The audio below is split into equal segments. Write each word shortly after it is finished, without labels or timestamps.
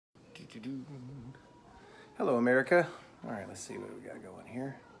Hello, America. All right, let's see what we got going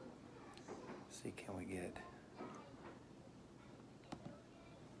here. See, can we get...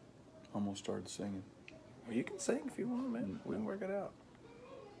 Almost started singing. Well, you can sing if you want, man. We can work it out.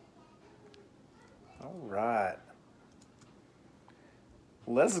 All right.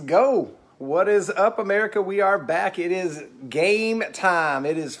 Let's go. What is up, America? We are back. It is game time.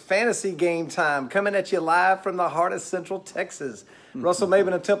 It is fantasy game time. Coming at you live from the heart of Central Texas. Russell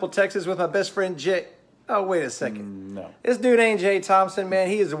Maben of Temple, Texas with my best friend Jay. Oh, wait a second. No. This dude ain't Jay Thompson, man.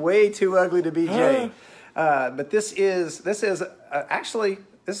 He is way too ugly to be Jay. But this is actually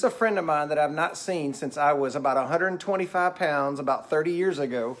a friend of mine that I've not seen since I was about 125 pounds, about 30 years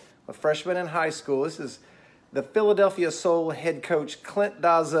ago, a freshman in high school. This is the Philadelphia Soul head coach, Clint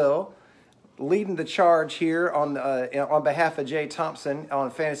Dozzell, leading the charge here on behalf of Jay Thompson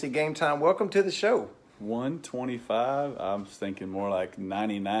on Fantasy Game Time. Welcome to the show. 125? I was thinking more like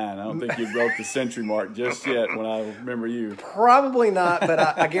 99. I don't think you broke the century mark just yet when I remember you. Probably not, but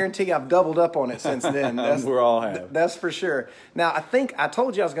I guarantee you I've doubled up on it since then. We all have. That's for sure. Now, I think I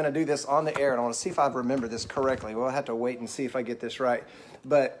told you I was going to do this on the air, and I want to see if I remember this correctly. We'll have to wait and see if I get this right.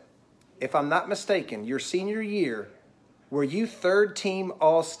 But if I'm not mistaken, your senior year, were you third team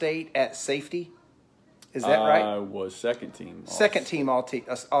All-State at safety? Is that right? I was second team. Second team All-State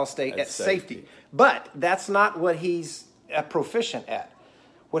at safety. But that's not what he's proficient at.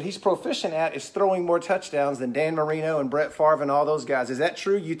 What he's proficient at is throwing more touchdowns than Dan Marino and Brett Favre and all those guys. Is that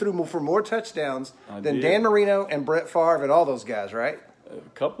true? You threw for more touchdowns than Dan Marino and Brett Favre and all those guys, right? A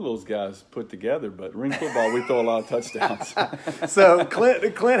couple of those guys put together, but ring football, we throw a lot of touchdowns. So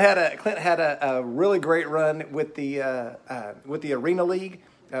Clint had a really great run with the Arena League.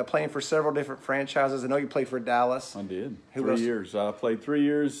 Playing for several different franchises. I know you played for Dallas. I did. Who 3 else? years. I played 3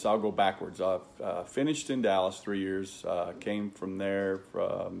 years. I'll go backwards. I finished in Dallas 3 years. Came from there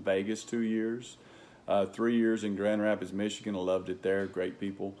from Vegas 2 years. 3 years in Grand Rapids, Michigan. I loved it there. Great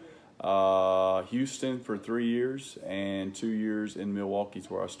people. Houston for 3 years. And 2 years in Milwaukee is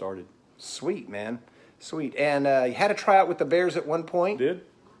where I started. Sweet, man. Sweet. And you had a tryout with the Bears at one point? Did.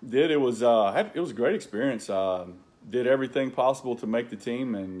 It was a great experience. Did everything possible to make the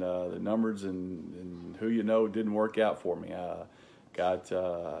team, and the numbers and who you know didn't work out for me. I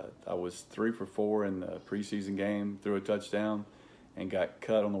was 3 for 4 in the preseason game, threw a touchdown, and got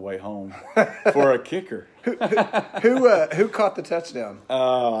cut on the way home for a kicker. Who caught the touchdown?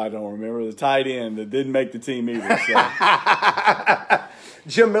 I don't remember. The tight end that didn't make the team either. So.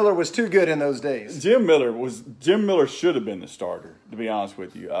 Jim Miller was too good in those days. Jim Miller should have been the starter, to be honest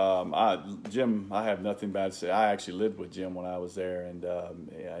with you. Jim, I have nothing bad to say. I actually lived with Jim when I was there, and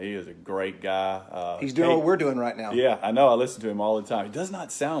he is a great guy. He's doing what we're doing right now. Yeah, I know. I listen to him all the time. He does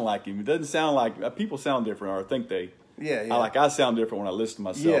not sound like him. It doesn't sound like people sound different, or think they. Yeah. I sound different when I listen to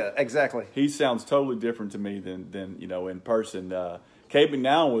myself. Yeah, exactly. He sounds totally different to me than in person. Cade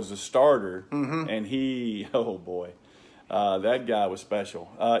McNown was a starter, and he, oh boy. That guy was special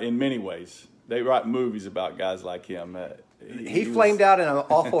in many ways. They write movies about guys like him. He flamed out in an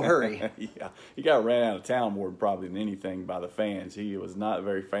awful hurry. Yeah, he got ran out of town more probably than anything by the fans. He was not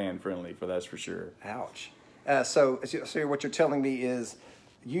very fan friendly, that's for sure. Ouch. So what you're telling me is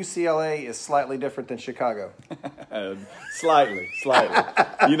UCLA is slightly different than Chicago. Slightly.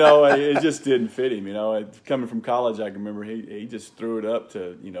 It just didn't fit him. Coming from college, I can remember he just threw it up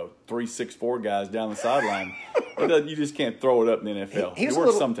to 3 6'4" guys down the sideline. You just can't throw it up in the NFL. It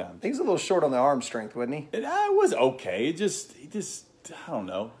works sometimes. He was a little short on the arm strength, wasn't he? It was okay. He just I don't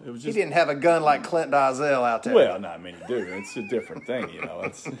know. It was just he didn't have a gun like Clint Dozzell out there. Well, not many do. It's a different thing,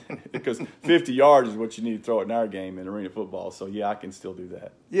 It's because 50 yards is what you need to throw it in our game in arena football. So yeah, I can still do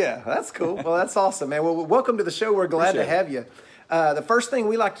that. Yeah, that's cool. Well, that's awesome, man. Well, welcome to the show. We're glad to have you. The first thing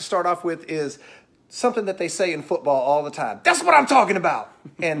we like to start off with is something that they say in football all the time. That's what I'm talking about.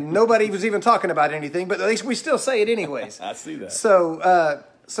 And nobody was even talking about anything, but at least we still say it anyways. I see that.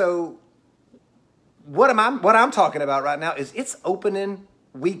 So what I'm talking about right now is it's opening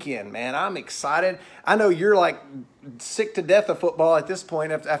weekend, man. I'm excited. I know you're like sick to death of football at this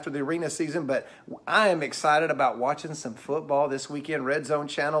point after the arena season, but I am excited about watching some football this weekend. Red Zone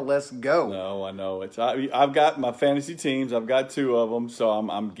Channel, let's go. No, I know. I've got my fantasy teams. I've got 2 of them, so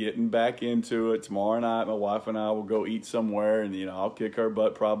I'm getting back into it. Tomorrow night, my wife and I will go eat somewhere, and I'll kick her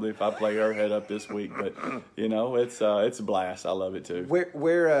butt probably if I play her head up this week. But it's a blast. I love it too.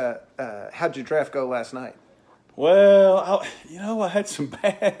 How'd your draft go last night? Well, I had some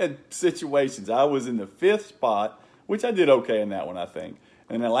bad situations. I was in the 5th spot, which I did okay in that one, I think.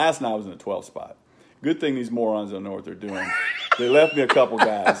 And then last night I was in the 12th spot. Good thing these morons don't know what they're doing. They left me a couple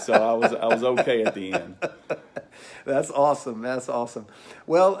guys, so I was okay at the end. That's awesome. That's awesome.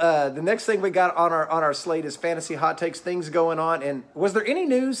 Well, the next thing we got on our slate is fantasy hot takes. Things going on. And was there any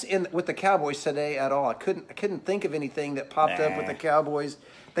news with the Cowboys today at all? I couldn't think of anything that popped up with the Cowboys.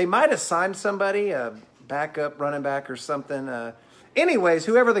 They might have signed somebody, a backup running back or something. Anyways,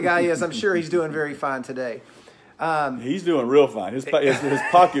 whoever the guy is, I'm sure he's doing very fine today. He's doing real fine. His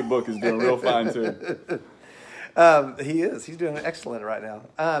pocketbook is doing real fine too. He is. He's doing excellent right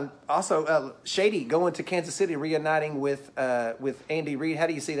now. Also, Shady going to Kansas City, reuniting with Andy Reid. How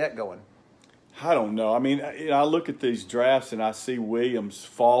do you see that going? I don't know. I mean, I look at these drafts and I see Williams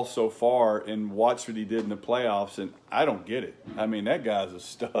fall so far and watch what he did in the playoffs, and I don't get it. I mean, that guy's a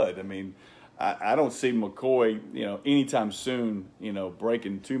stud. I mean, I don't see McCoy, anytime soon,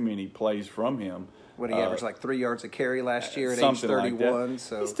 breaking too many plays from him. What he averaged, like 3 yards a carry last year at age 31. Like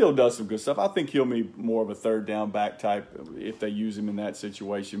so he still does some good stuff. I think he'll be more of a third down back type if they use him in that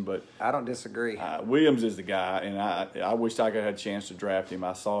situation. But I don't disagree. Williams is the guy, and I wish I could have had a chance to draft him.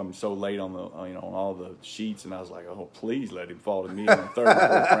 I saw him so late on the on all the sheets, and I was like, oh, please let him fall to me in the third or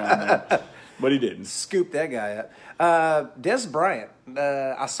fourth round there. But he didn't. Scoop that guy up. Des Bryant.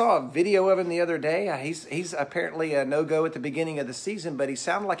 I saw a video of him the other day. He's apparently a no-go at the beginning of the season, but he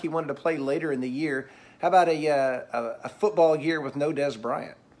sounded like he wanted to play later in the year. How about a football year with no Des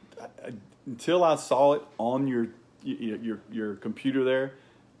Bryant? Until I saw it on your computer there,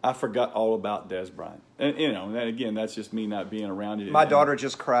 I forgot all about Des Bryant. And and again, that's just me not being around it. My daughter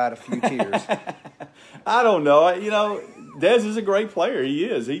just cried a few tears. I don't know. Des is a great player. He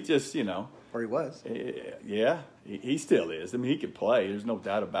is. He just, Or he was. Yeah, he still is. I mean, he can play. There's no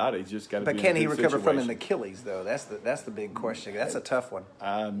doubt about it. He's just got to. But can he recover from an Achilles, though? That's the big question. That's a tough one.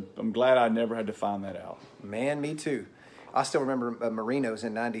 I'm glad I never had to find that out. Man, me too. I still remember Marino's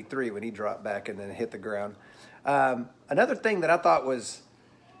in '93 when he dropped back and then hit the ground. Another thing that I thought was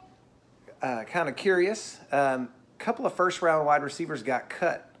kind of curious. A couple of first-round wide receivers got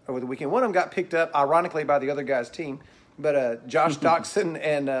cut over the weekend. One of them got picked up, ironically, by the other guy's team. But Josh Doxson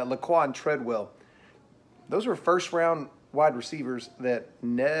and Laquan Treadwell, those were first-round wide receivers that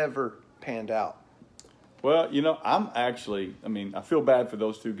never panned out. Well, I feel bad for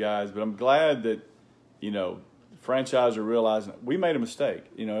those two guys, but I'm glad that, franchise are realizing we made a mistake.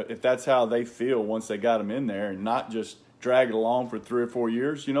 If that's how they feel once they got them in there and not just drag it along for 3 or 4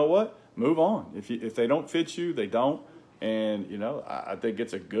 years, you know what? Move on. If they don't fit you, they don't. And, I think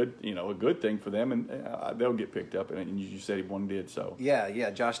it's a good thing for them, and they'll get picked up. And you said one did, so. Yeah.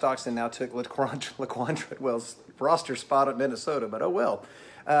 Josh Doxson now took Laquan Treadwell's roster spot at Minnesota, but oh well.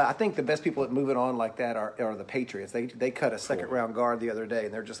 I think the best people at moving on like that are the Patriots. They cut a second-round guard the other day,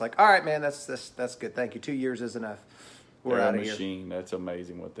 and they're just like, all right, man, that's good. Thank you. 2 years is enough. We're out of here. Machine. That's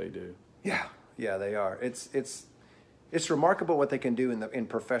amazing what they do. Yeah, they are. It's remarkable what they can do in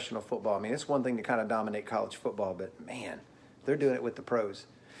professional football. I mean, it's one thing to kind of dominate college football, but, man, they're doing it with the pros.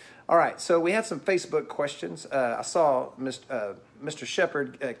 All right, so we had some Facebook questions. I saw Mr.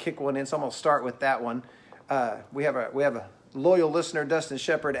 Shepard kick one in, so I'm going to start with that one. We have a loyal listener, Dustin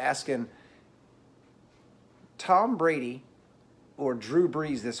Shepard, asking Tom Brady or Drew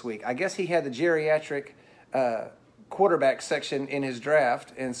Brees this week. I guess he had the geriatric quarterback section in his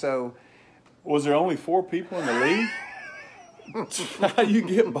draft, and so... Was there only 4 people in the league? How you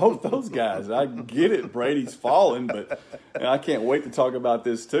get both those guys? I get it. Brady's fallen, but I can't wait to talk about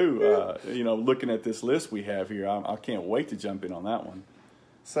this too. Looking at this list we have here, I can't wait to jump in on that one.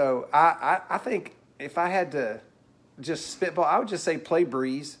 So I think if I had to just spitball, I would just say play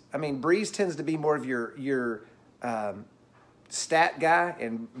Breeze. I mean, Breeze tends to be more of your stat guy,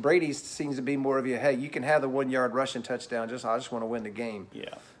 and Brady seems to be more of hey, you can have the 1 yard rushing touchdown. I just want to win the game.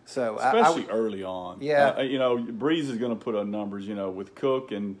 Yeah. So especially early on. Yeah. Breeze is going to put up numbers, with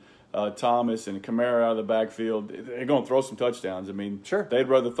Cook and Thomas and Kamara out of the backfield. They're going to throw some touchdowns. I mean, sure. They'd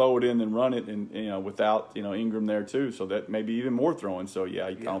rather throw it in than run it, and without Ingram there too. So that maybe even more throwing. So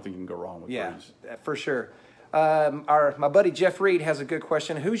I don't think you can go wrong with Breeze. Yeah, for sure. My buddy Jeff Reed has a good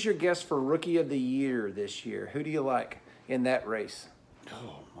question. Who's your guess for Rookie of the Year this year? Who do you like in that race?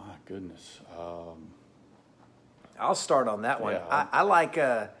 Oh my goodness. I'll start on that one. Yeah.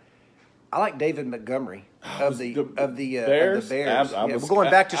 I like David Montgomery of the Bears. Bears. We're going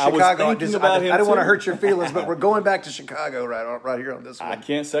back to Chicago. I don't want to hurt your feelings, but we're going back to Chicago right here on this one. I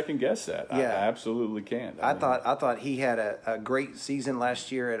can't second guess that. Yeah. I absolutely can't. I thought he had a great season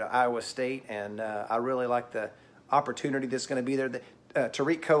last year at Iowa State, and I really like the opportunity that's going to be there.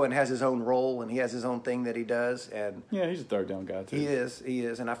 Tariq Cohen has his own role, and he has his own thing that he does, and yeah, he's a third down guy too. He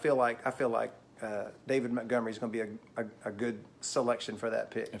is, and I feel like David Montgomery is going to be a good selection for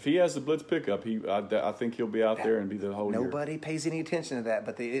that pick. If he has the blitz pickup, I think he'll be out there and be the whole year. Nobody pays any attention to that,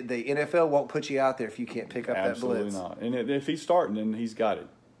 but the NFL won't put you out there if you can't pick up Absolutely that blitz. Absolutely not. And if he's starting, then he's got it.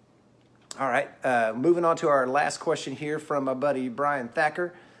 All right, moving on to our last question here from my buddy Brian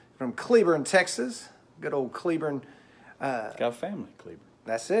Thacker from Cleburne, Texas. Good old Cleburne. Got a family, Cleburne.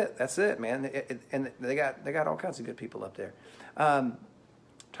 That's it, man. And they got all kinds of good people up there.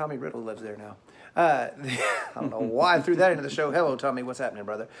 Tommy Riddle lives there now. I don't know why I threw that into the show. Hello, Tommy. What's happening,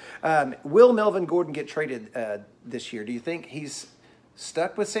 brother? Will Melvin Gordon get traded this year? Do you think he's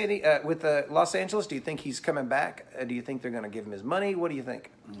stuck with Los Angeles? Do you think he's coming back? Do you think they're going to give him his money? What do you think?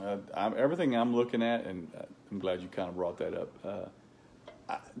 Everything I'm looking at, and I'm glad you kind of brought that up,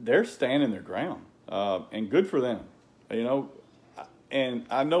 they're standing their ground, and good for them. And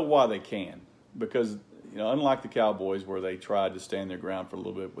I know why they can, because unlike the Cowboys where they tried to stand their ground for a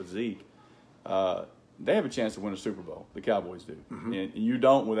little bit with Zeke, they have a chance to win a Super Bowl. The Cowboys do, and you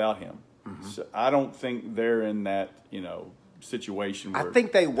don't without him. So I don't think they're in that situation where I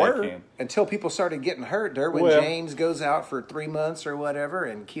think they were until people started getting hurt. Derwin James goes out for 3 months or whatever,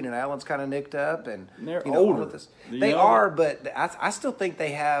 and Keenan Allen's kind of nicked up, and they're older. They are, but I still think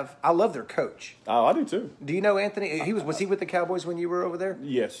they have. I love their coach. Oh, I do too. Do you know Anthony? Was he with the Cowboys when you were over there?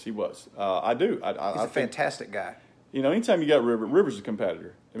 Yes, he was. I do. He's a fantastic guy. Anytime you got Rivers a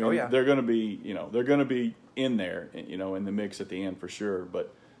competitor. I mean, they're going to be in there, in the mix at the end for sure,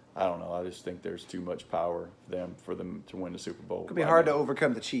 but. I don't know. I just think there's too much power for them to win the Super Bowl. It'll be hard to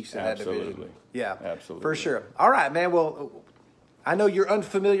overcome the Chiefs in that division. Yeah, absolutely, for sure. All right, man. Well, I know you're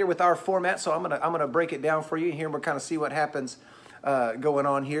unfamiliar with our format, so I'm gonna break it down for you here. We'll kind of see what happens going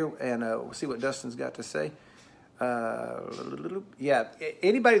on here, and we'll see what Dustin's got to say. Yeah,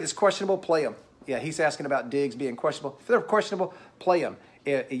 anybody that's questionable, play them. Yeah, he's asking about Diggs being questionable. If they're questionable, play them.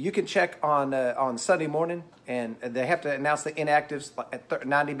 You can check on Sunday morning, and they have to announce the inactives at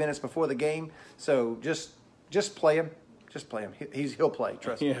 90 minutes before the game. So just play him. Just play him. He'll play.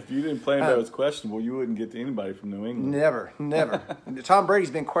 Trust me. Yeah, if you didn't play him that was questionable, you wouldn't get to anybody from New England. Never. Tom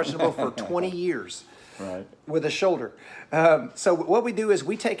Brady's been questionable for 20 years. Right. With a shoulder. So what we do is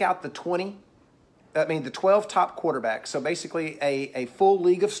we take out the 12 top quarterbacks. So basically a full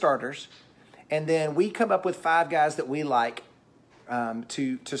league of starters, and then we come up with 5 guys that we like.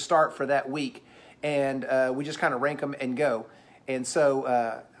 To start for that week, and we just kind of rank them and go. And so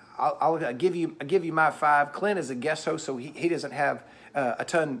I'll give you my 5. Clint is a guest host, so he doesn't have a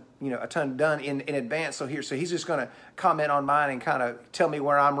ton done in advance. So he's just going to comment on mine and kind of tell me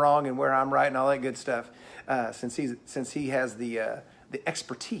where I'm wrong and where I'm right and all that good stuff. Since he has the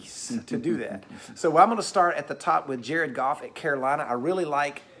expertise to do that. So I'm going to start at the top with Jared Goff at Carolina. I really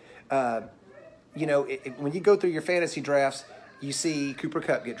like, when you go through your fantasy drafts. You see Cooper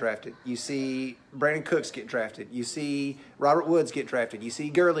Kupp get drafted. You see Brandon Cooks get drafted. You see Robert Woods get drafted. You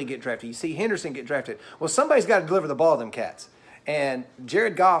see Gurley get drafted. You see Henderson get drafted. Well, somebody's got to deliver the ball to them cats. And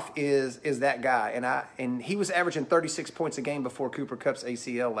Jared Goff is that guy. And he was averaging 36 points a game before Cooper Kupp's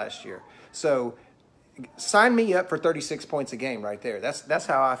ACL last year. So sign me up for 36 points a game right there. That's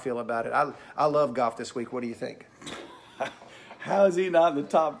how I feel about it. I love Goff this week. What do you think? How is he not in the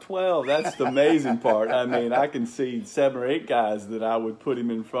top 12? That's the amazing part. I mean, I can see 7 or 8 guys that I would put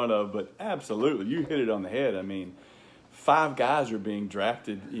him in front of, but absolutely, you hit it on the head. I mean, 5 guys are being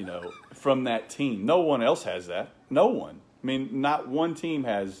drafted, from that team. No one else has that. No one. I mean, not one team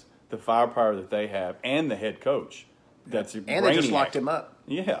has the firepower that they have and the head coach. That's and they just locked him up.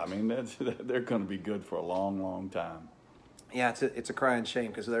 Yeah, I mean, they're going to be good for a long, long time. Yeah, it's a crying shame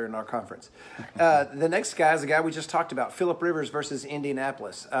because they're in our conference. The next guy is the guy we just talked about, Phillip Rivers versus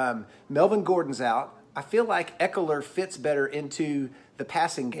Indianapolis. Melvin Gordon's out. I feel like Eckler fits better into the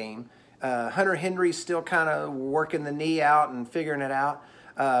passing game. Hunter Henry's still kind of working the knee out and figuring it out.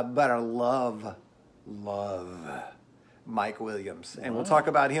 But I love Mike Williams. And we'll talk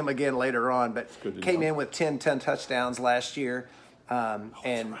about him again later on. But came in with 10 touchdowns last year.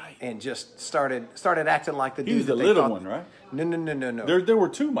 And just started acting like the dude. He was the little one, right? No. There were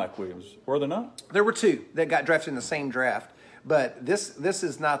 2 Mike Williams, were there not? There were 2 that got drafted in the same draft, but this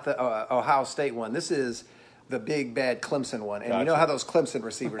is not the Ohio State one. This is the big bad Clemson one, and you know how those Clemson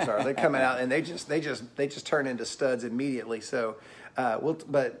receivers are. They're coming out and they just turn into studs immediately. So,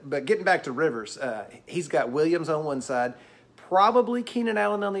 but getting back to Rivers, he's got Williams on one side, probably Keenan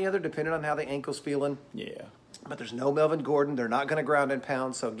Allen on the other, depending on how the ankle's feeling. Yeah. But there's no Melvin Gordon. They're not going to ground and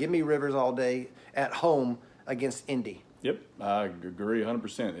pound. So give me Rivers all day at home against Indy. Yep, I agree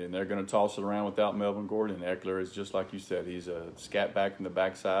 100%. And they're going to toss it around without Melvin Gordon. And Eckler is just like you said. He's a scat back from the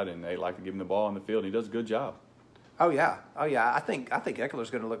backside, and they like to give him the ball on the field. He does a good job. Oh yeah. I think Eckler's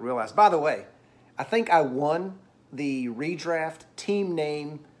going to look real nice. By the way, I think I won the redraft team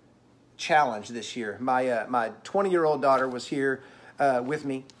name challenge this year. My 20-year-old daughter was here with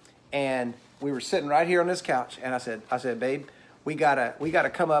me, and we were sitting right here on this couch. And I said, babe, we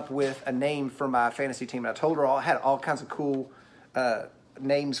gotta come up with a name for my fantasy team. And I told her I had all kinds of cool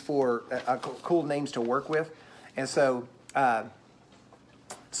names for cool names to work with, and so I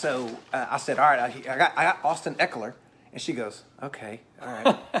said, all right, I got Austin Eckler, and she goes, okay, all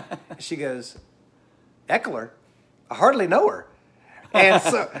right. And she goes, Eckler, I hardly know her. And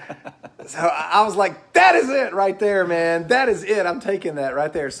so I was like, that is it right there, man. That is it. I'm taking that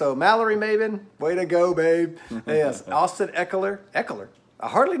right there. So Mallory Maven, way to go, babe. Yes, Austin Eckler. I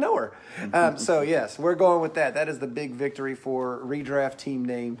hardly know her. So yes, we're going with that. That is the big victory for redraft team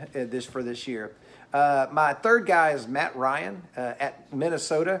name for this year. My third guy is Matt Ryan at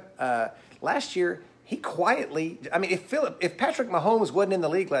Minnesota. Last year, he quietly, I mean, if Patrick Mahomes wasn't in the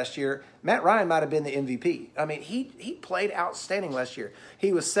league last year, Matt Ryan might have been the MVP. I mean, he played outstanding last year.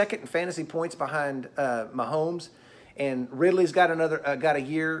 He was second in fantasy points behind Mahomes, and Ridley's got a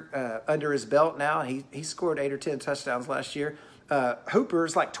year under his belt now. He scored 8 or 10 touchdowns last year.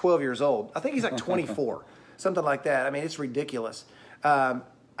 Hooper's like 12 years old. I think he's like 24, something like that. I mean, it's ridiculous.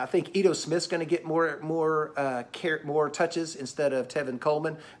 I think Ito Smith's going to get more touches instead of Tevin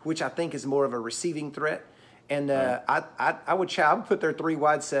Coleman, which I think is more of a receiving threat. And right. I would put their 3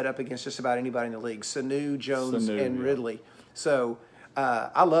 wide set up against just about anybody in the league: Sanu, Jones, and Ridley. So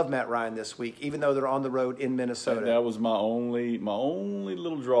I love Matt Ryan this week, even though they're on the road in Minnesota. That was my only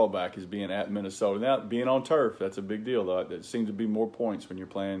little drawback is being at Minnesota. Now, being on turf, that's a big deal, though. It seems to be more points when you're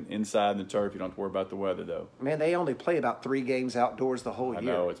playing inside the turf. You don't have to worry about the weather, though. Man, they only play about 3 games outdoors the whole year. I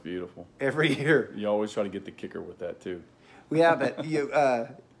know, it's beautiful. Every year. You always try to get the kicker with that, too. Yeah, but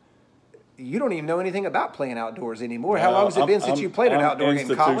you don't even know anything about playing outdoors anymore. How long has it been since you played an outdoor game?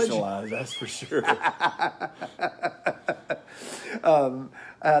 College? Institutionalized, that's for sure.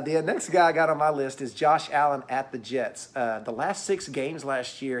 The next guy I got on my list is Josh Allen at the Jets. The last 6 games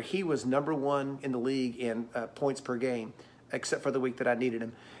last year, he was number 1 in the league in points per game, except for the week that I needed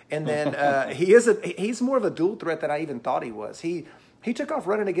him. And then he's more of a dual threat than I even thought he was. He took off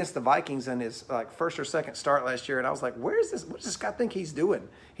running against the Vikings in his first or second start last year, and I was like, "Where is this? What does this guy think he's doing?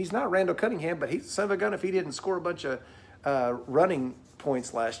 He's not Randall Cunningham, but he's son of a gun if he didn't score a bunch of running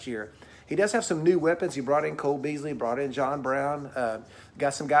points last year." He does have some new weapons. He brought in Cole Beasley, brought in John Brown,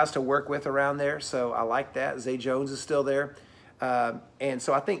 got some guys to work with around there, so I like that. Zay Jones is still there. And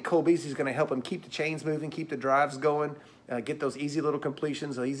so I think Cole Beasley is going to help him keep the chains moving, keep the drives going, get those easy little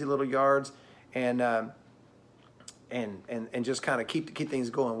completions, easy little yards, and just kind of keep things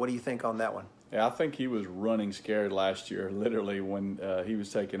going. What do you think on that one? Yeah, I think he was running scared last year, literally, when he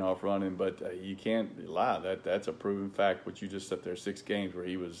was taking off running. But you can't lie. That's a proven fact. What you just said there, 6 games where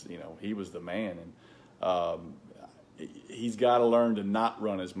he was the man, and he's got to learn to not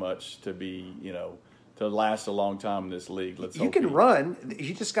run as much to be, to last a long time in this league. You can run.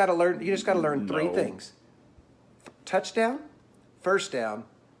 You just got to learn. You just got to learn 3 things: touchdown, first down,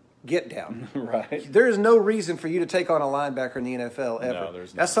 get down. Right. There is no reason for you to take on a linebacker in the NFL ever. No,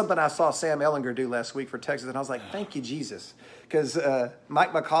 there's not. That's something I saw Sam Ehlinger do last week for Texas, and I was like, thank you, Jesus. Because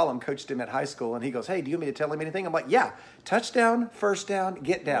Mike McCollum coached him at high school, and he goes, hey, do you want me to tell him anything? I'm like, yeah, touchdown, first down,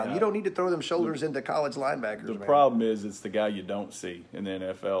 get down. Yeah. You don't need to throw them shoulders into college linebackers, The problem is it's the guy you don't see in the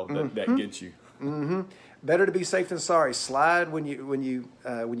NFL that gets you. Mm-hmm. Better to be safe than sorry. Slide when you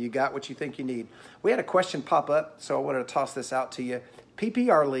got what you think you need. We had a question pop up, so I wanted to toss this out to you.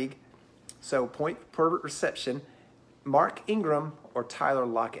 PPR league, so point per reception, Mark Ingram or Tyler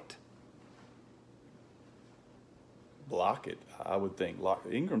Lockett? Lockett, I would think.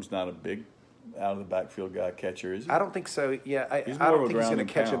 Ingram's not a big out of the backfield guy catcher, is he? I don't think so. Yeah, I don't think he's going to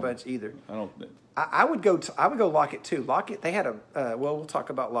catch a bunch either. I don't think. I would go Lockett too. Lockett, they had we'll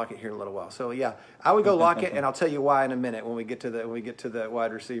talk about Lockett here in a little while. So yeah, I would go Lockett, and I'll tell you why in a minute when we get to the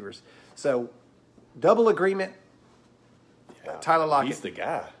wide receivers. So double agreement. Yeah, Tyler Lockett. He's the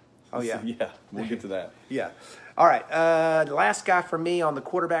guy. Oh yeah, yeah. We'll get to that. Yeah. All right. The last guy for me on the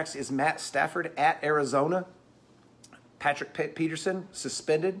quarterbacks is Matt Stafford at Arizona. Patrick Peterson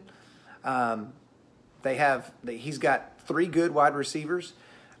suspended. He's got 3 good wide receivers.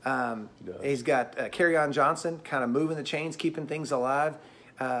 He's got Kerryon Johnson kind of moving the chains, keeping things alive.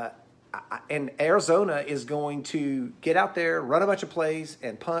 And Arizona is going to get out there, run a bunch of plays,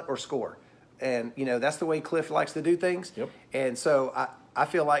 and punt or score. And, that's the way Cliff likes to do things. Yep. And so I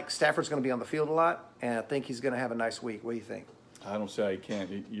feel like Stafford's going to be on the field a lot, and I think he's going to have a nice week. What do you think? I don't say he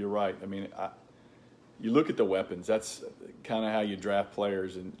can't. You're right. I mean, you look at the weapons. That's kind of how you draft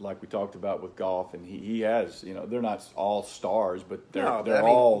players, and like we talked about with Goff, and he has, they're not all stars, but they're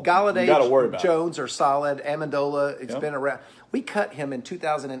all. Galladay, you got to worry about Jones are solid. Amendola, it's been around. We cut him in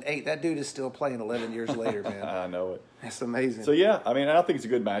 2008. That dude is still playing 11 years later, man. I know it. That's amazing. So yeah, I mean, I think it's a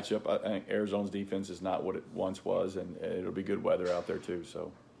good matchup. I think Arizona's defense is not what it once was, and it'll be good weather out there too.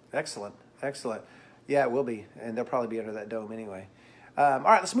 So excellent. Yeah, it will be, and they'll probably be under that dome anyway. All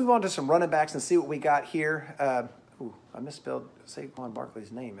right, let's move on to some running backs and see what we got here. I misspelled Saquon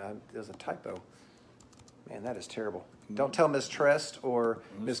Barkley's name. There's a typo. Man, that is terrible. Don't tell Miss Trest or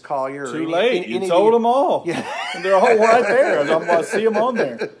Miss Collier. Too late. You told them all. Yeah. They're all right there. I'm going to see them on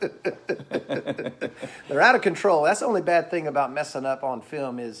there. They're out of control. That's the only bad thing about messing up on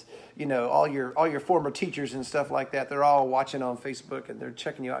film is, all your former teachers and stuff like that. They're all watching on Facebook and they're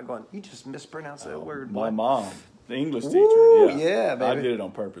checking you out going, you just mispronounced that word. My mom. The English teacher, yeah, baby. I did it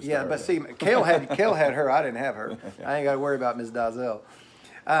on purpose. Yeah, but see, Kale had her. I didn't have her. I ain't got to worry about Ms. Dazell.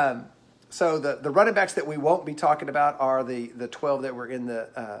 So the running backs that we won't be talking about are the 12 that were in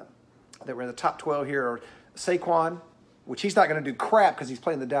the top 12 here are Saquon, which he's not going to do crap because he's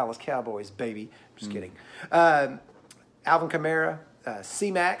playing the Dallas Cowboys, baby. Just kidding. Alvin Kamara,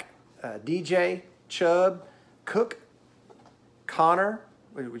 C-Mac, DJ, Chubb, Cook, Connor.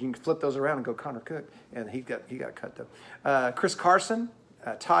 You can flip those around and go Connor Cook, and he got cut though. Chris Carson,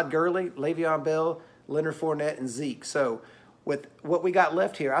 Todd Gurley, Le'Veon Bell, Leonard Fournette, and Zeke. So with what we got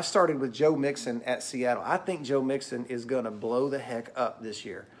left here, I started with Joe Mixon at Seattle. I think Joe Mixon is going to blow the heck up this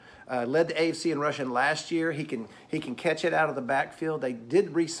year. Led the AFC in rushing last year. He can catch it out of the backfield. They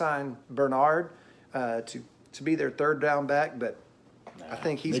did re-sign Bernard to be their third down back, but I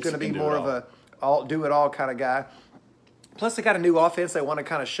think he's going to be more of a do it all kind of guy. Plus, they got a new offense. They want to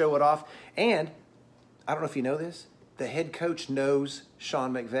kind of show it off. And I don't know if you know this, the head coach knows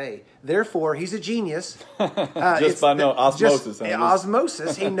Sean McVay. Therefore, he's a genius. Osmosis.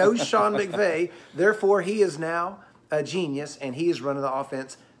 Osmosis. He knows Sean McVay. Therefore, he is now a genius, and he is running the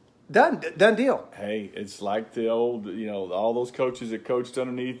offense. Done deal. Hey, it's like the old, all those coaches that coached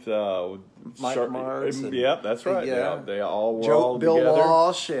underneath Mike Mars. Yeah, that's right. Yeah. They all were all Bill together.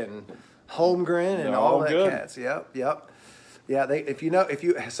 Walsh and Holmgren and all that good. cats. Yep. Yeah,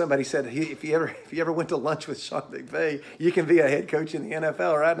 somebody said if you ever went to lunch with Sean McVay, you can be a head coach in the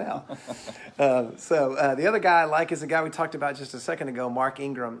NFL right now. The other guy I like is the guy we talked about just a second ago, Mark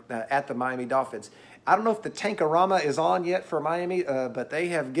Ingram at the Miami Dolphins. I don't know if the Tankorama is on yet for Miami, but they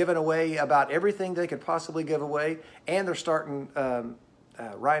have given away about everything they could possibly give away, and they're starting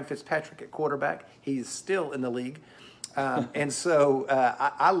Ryan Fitzpatrick at quarterback. He's still in the league. And so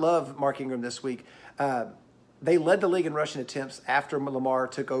I love Mark Ingram this week. They led the league in rushing attempts after Lamar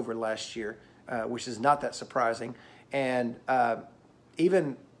took over last year, which is not that surprising. And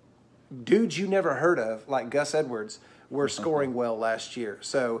even dudes you never heard of, like Gus Edwards, were scoring well last year.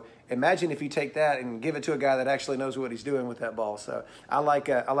 So imagine if you take that and give it to a guy that actually knows what he's doing with that ball. So I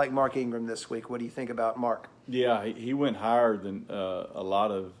like Mark Ingram this week. What do you think about Mark? Yeah, he went higher than a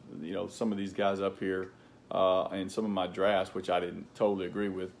lot of some of these guys up here. And some of my drafts, which I didn't totally agree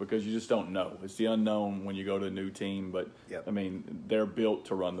with, because you just don't know. It's the unknown when you go to a new team. But, yep. I mean, they're built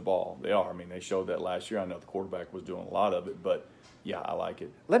to run the ball. They are. I mean, they showed that last year. I know the quarterback was doing a lot of it. But, yeah, I like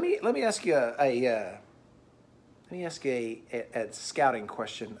it. Let me ask you a scouting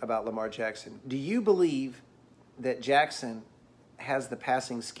question about Lamar Jackson. Do you believe that Jackson has the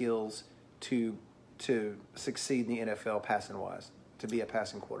passing skills to succeed in the NFL passing-wise? To be a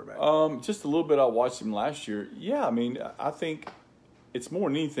passing quarterback? Just a little bit. I watched him last year. Yeah, I mean, I think it's more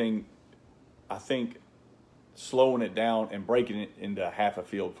than anything, I think slowing it down and breaking it into half a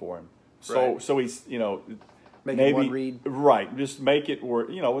field for him. So he's, Making one read. Right. Just make it where,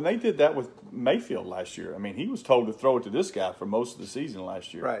 when they did that with Mayfield last year, I mean, he was told to throw it to this guy for most of the season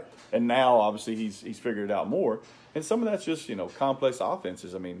last year. Right. And now, obviously, he's figured it out more. And some of that's just, complex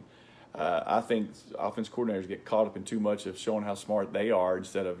offenses. I mean, I think offense coordinators get caught up in too much of showing how smart they are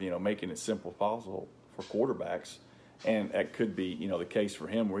instead of, making it simple as possible for quarterbacks. And that could be, the case for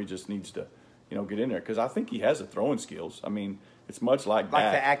him where he just needs to, get in there. Because I think he has the throwing skills. I mean, it's much like Dak.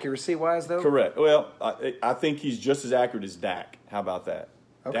 Like the accuracy-wise, though? Correct. Well, I think he's just as accurate as Dak. How about that?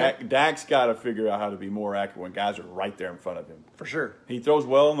 Okay. Dak's got to figure out how to be more accurate when guys are right there in front of him. For sure. He throws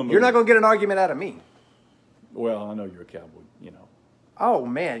well in the move. You're not going to get an argument out of me. Well, I know you're a Cowboy, Oh,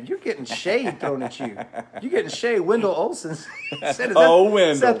 man, you're getting shade thrown at you. You're getting shade. Wendell Olson said, Wendell.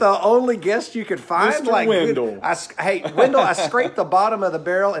 Is that the only guest you could find? Mr. Wendell. Wendell, I scraped the bottom of the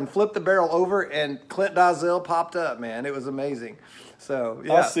barrel and flipped the barrel over, and Clint Dozell popped up, man. It was amazing. So,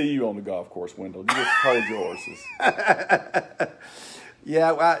 yeah. I'll see you on the golf course, Wendell. You just hold your horses.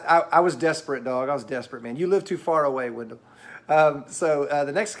 Yeah, I was desperate, dog. I was desperate, man. You live too far away, Wendell.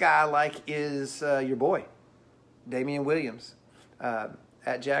 The next guy I like is your boy, Damian Williams,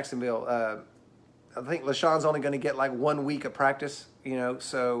 at Jacksonville. I think LaShawn's only going to get like 1 week of practice,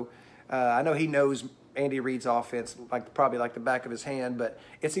 so I know he knows Andy Reid's offense probably like the back of his hand, but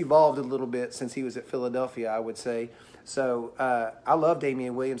it's evolved a little bit since he was at Philadelphia, I would say. So I love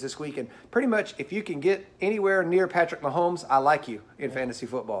Damian Williams this week, and pretty much if you can get anywhere near Patrick Mahomes, I like you in fantasy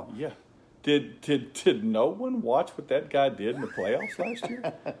football. Yeah. Did no one watch what that guy did in the playoffs last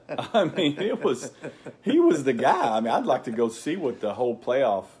year? I mean, he was the guy. I mean, I'd like to go see what the whole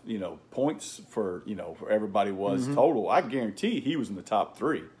playoff, points for everybody was total. I guarantee he was in the top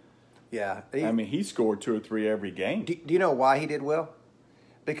 3. Yeah. I mean, he scored 2 or 3 every game. Do you know why he did well?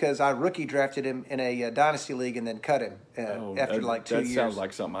 Because I rookie drafted him in a dynasty league and then cut him after like 2 years. That sounds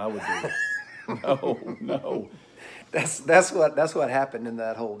like something I would do. No. That's what happened in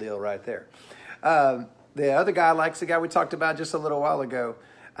that whole deal right there. The other guy I like is the guy we talked about just a little while ago,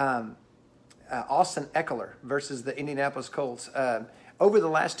 Austin Eckler versus the Indianapolis Colts. Over the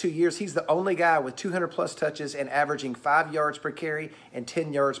last 2 years, he's the only guy with 200-plus touches and averaging 5 yards per carry and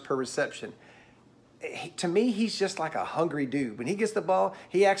 10 yards per reception. To me, he's just like a hungry dude. When he gets the ball,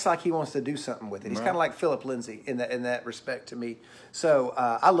 he acts like he wants to do something with it. He's kind of like Philip Lindsay in that respect to me. So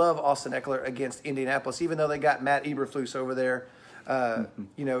I love Austin Eckler against Indianapolis, even though they got Matt Eberflus over there,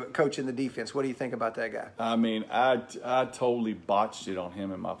 coaching the defense. What do you think about that guy? I mean, I totally botched it on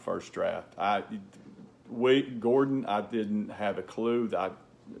him in my first draft. Gordon, I didn't have a clue. I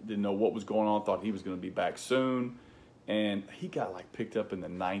didn't know what was going on. Thought he was going to be back soon. And he got picked up in the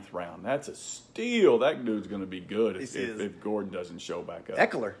 9th round. That's a steal. That dude's going to be good if Gordon doesn't show back up.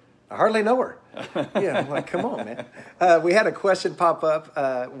 Eckler. I hardly know her. Yeah, I'm like, come on, man. We had a question pop up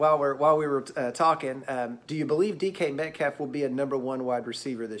while we were talking. Do you believe DK Metcalf will be a number 1 wide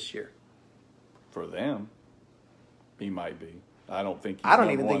receiver this year? For them, he might be. I don't think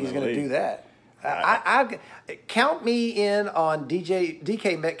he's going to do that. I count me in on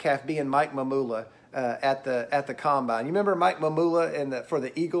DK Metcalf being Mike Mamula at the combine. You remember Mike Mamula for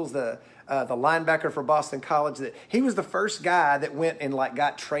the Eagles, the linebacker for Boston College? That he was the first guy that went and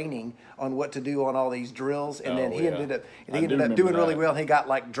got training on what to do on all these drills, and then he ended up doing really well. He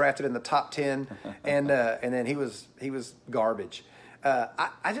got drafted in the top 10, and then he was garbage.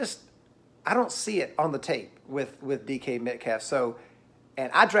 I don't see it on the tape with DK Metcalf. So, and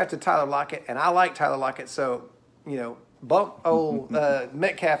I drafted Tyler Lockett, and I like Tyler Lockett. So, bump old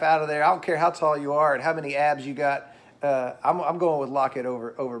Metcalf out of there. I don't care how tall you are and how many abs you got. I'm going with Lockett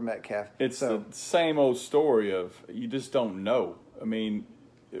over Metcalf. It's the same old story of you just don't know. I mean,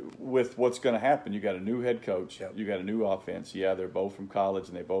 with what's going to happen, you got a new head coach, you got a new offense. Yeah, they're both from college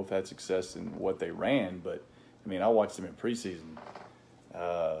and they both had success in what they ran. But I mean, I watched them in preseason.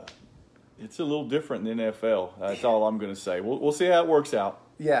 It's a little different than the NFL. That's all I'm going to say. We'll see how it works out.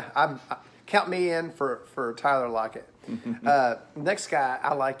 Yeah, count me in for Tyler Lockett. Next guy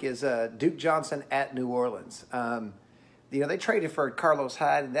I like is Duke Johnson at New Orleans. They traded for Carlos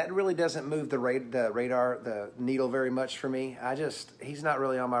Hyde, and that really doesn't move the needle very much for me. He's not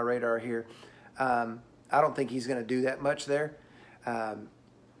really on my radar here. I don't think he's going to do that much there.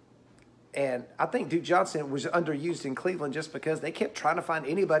 And I think Duke Johnson was underused in Cleveland just because they kept trying to find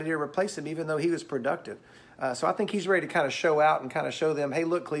anybody to replace him, even though he was productive. So I think he's ready to kind of show out and kind of show them, hey,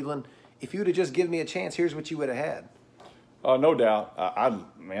 look, Cleveland, if you would have just given me a chance, here's what you would have had. No doubt. I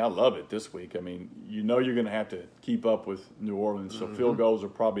love it this week. I mean, you're going to have to keep up with New Orleans, so field goals are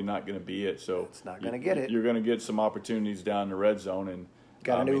probably not going to be it. So it's not going to get it. You're going to get some opportunities down in the red zone, and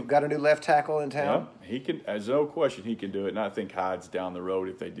got a new left tackle in town. Yeah, he can. There's no question he can do it. And I think Hyde's down the road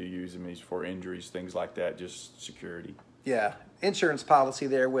if they do use him. He's for injuries, things like that, just security. Yeah, insurance policy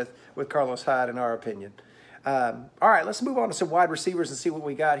there with Carlos Hyde, in our opinion. All right, let's move on to some wide receivers and see what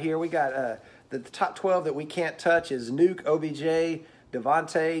we got here. We got the top 12 that we can't touch is Nuke, OBJ,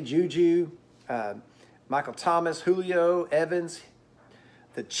 Devontae, Juju, Michael Thomas, Julio, Evans,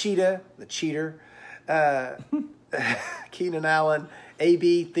 the cheater, Keenan Allen,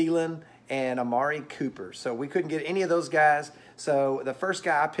 A.B. Thielen, and Amari Cooper. So we couldn't get any of those guys. So the first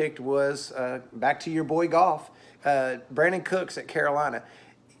guy I picked was, back to your boy Goff, Brandon Cooks at Carolina.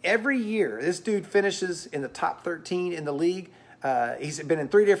 Every year, this dude finishes in the top 13 in the league. He's been in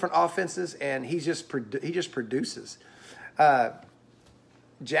 3 different offenses, and he just produces.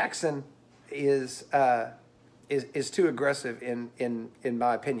 Jackson is too aggressive in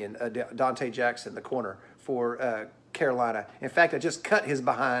my opinion. Dante Jackson, the corner for Carolina. In fact, I just cut his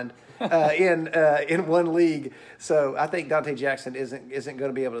behind in one league. So I think Dante Jackson isn't going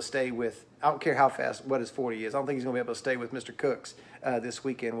to be able to stay with. I don't care how fast what his 40 is. I don't think he's going to be able to stay with Mr. Cooks this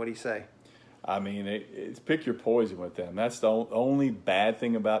weekend. What do you say? I mean, it's pick your poison with them. That's the only bad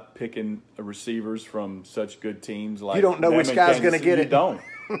thing about picking receivers from such good teams. Like you don't know which guy's going to get it. You don't.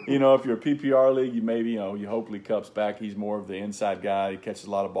 If you're a PPR league, you maybe, you hopefully Cup's back. He's more of the inside guy. He catches a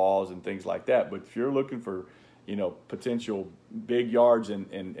lot of balls and things like that. But if you're looking for, potential big yards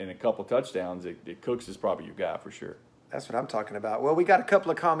and a couple touchdowns, Cooks is probably your guy for sure. That's what I'm talking about. Well, we got a couple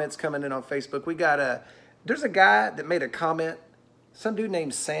of comments coming in on Facebook. We got there's a guy that made a comment. Some dude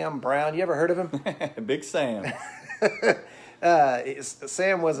named Sam Brown. You ever heard of him? Big Sam.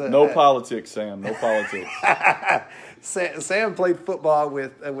 Sam was no politics, Sam. No politics. Sam played football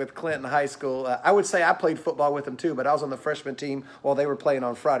with Clinton High School. I would say I played football with him too, but I was on the freshman team while they were playing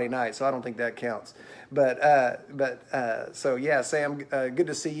on Friday night, so I don't think that counts. So yeah, Sam, good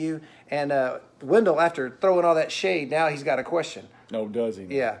to see you. And Wendell, after throwing all that shade, now he's got a question. No, does he?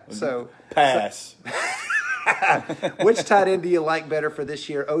 Yeah. So pass. Which tight end do you like better for this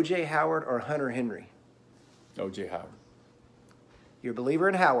year, O.J. Howard or Hunter Henry? O.J. Howard. You're a believer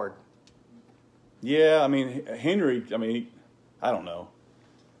in Howard. Yeah, I mean, Henry, I don't know.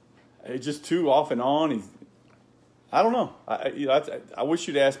 It's just too off and on. I don't know. I wish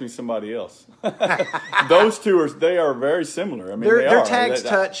you'd ask me somebody else. Those two are very similar. I mean, their tags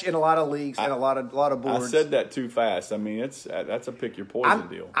touch in a lot of leagues and a lot of boards. I said that too fast. I mean, that's a pick your poison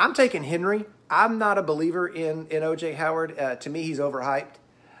deal. I'm taking Henry. I'm not a believer in O.J. Howard. To me, he's overhyped.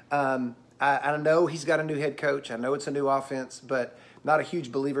 I know he's got a new head coach. I know it's a new offense, but not a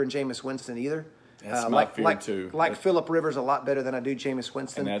huge believer in Jameis Winston either. That's my fear too. Like Phillip Rivers a lot better than I do Jameis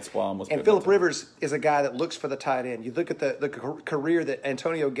Winston. And that's why I almost. And Phillip Rivers is a guy that looks for the tight end. You look at the career that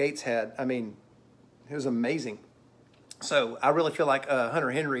Antonio Gates had. I mean, it was amazing. So I really feel like Hunter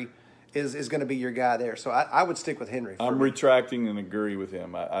Henry is going to be your guy there. So I would stick with Henry. I'm retracting and agree with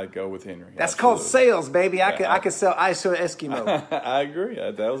him. I go with Henry. That's Absolutely. Called sales, baby. I could sell ice to an Eskimo. I agree.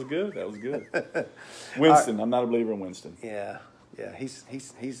 That was good. Winston. I'm not a believer in Winston. Yeah.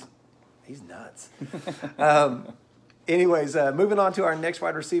 He's nuts. Anyways, moving on to our next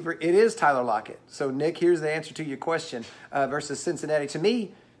wide receiver. It is Tyler Lockett. So, Nick, here's the answer to your question versus Cincinnati. To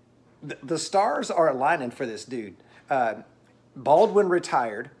me, the stars are aligning for this dude. Baldwin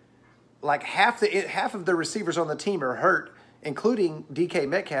retired. Like half of the receivers on the team are hurt, including DK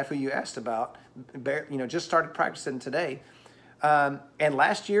Metcalf, who you asked about. Just started practicing today. And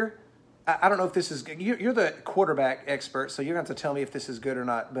last year, I don't know if this is good. You're the quarterback expert, so you're going to have to tell me if this is good or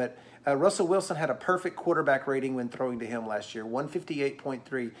not. But Russell Wilson had a perfect quarterback rating when throwing to him last year,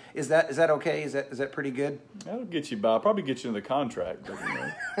 158.3. Is that okay? Is that pretty good? That'll get you by. Probably get you in the contract.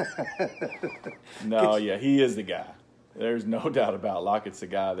 No, yeah, he is the guy. There's no doubt about Lockett's the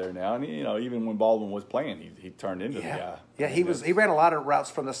guy there now. And, even when Baldwin was playing, he turned into the guy. Yeah, he ran a lot of routes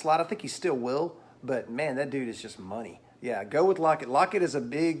from the slot. I think he still will. But, man, that dude is just money. Yeah, go with Lockett. Lockett is a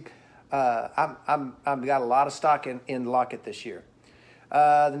big I've got a lot of stock in Lockett this year.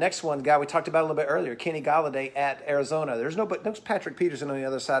 The next one, guy we talked about a little bit earlier, Kenny Golladay at Arizona. There's no Patrick Peterson on the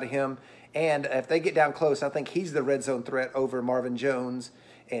other side of him. And if they get down close, I think he's the red zone threat over Marvin Jones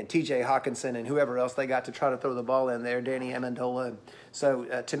and T.J. Hawkinson and whoever else they got to try to throw the ball in there, Danny Amendola.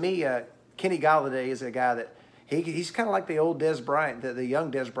 So, to me, Kenny Golladay is a guy that he's kind of like the old Dez Bryant, the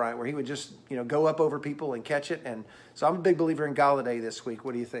young Dez Bryant, where he would just go up over people and catch it. And so I'm a big believer in Golladay this week.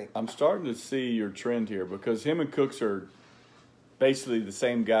 What do you think? I'm starting to see your trend here because him and Cooks are basically the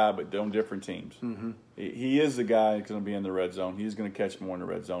same guy but on different teams. Mm-hmm. He is the guy that's going to be in the red zone. He's going to catch more in the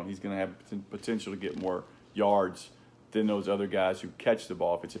red zone. He's going to have potential to get more yards than those other guys who catch the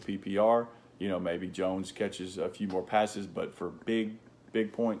ball. If it's a PPR, maybe Jones catches a few more passes, but for big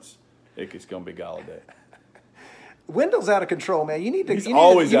points, it's going to be Golladay. Wendell's out of control, man. He's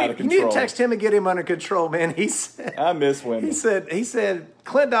always out of control. You need to text him and get him under control, man. He said, I miss Wendell. He said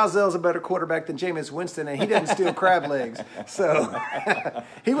Clint Dalzell's a better quarterback than Jameis Winston, and he doesn't steal crab legs. So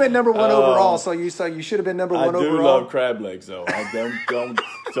he went number one overall. So you should have been number one overall. I do love crab legs, though. I don't.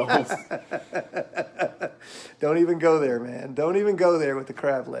 Don't even go there, man. Don't even go there with the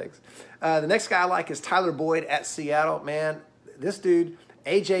crab legs. The next guy I like is Tyler Boyd at Seattle. Man, this dude.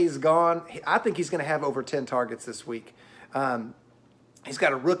 AJ's gone. I think he's going to have over 10 targets this week. He's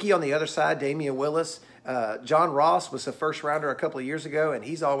got a rookie on the other side, Damian Willis. John Ross was a first-rounder a couple of years ago, and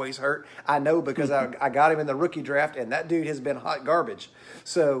he's always hurt. I know because I got him in the rookie draft, and that dude has been hot garbage.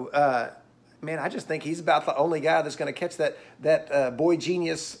 So Man, I just think he's about the only guy that's going to catch that boy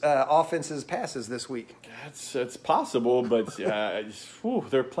genius offense's passes this week. It's possible, but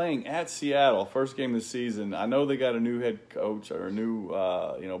they're playing at Seattle, first game of the season. I know they got a new head coach or a new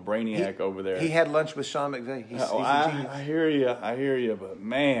brainiac over there. He had lunch with Sean McVay. He's I hear you, but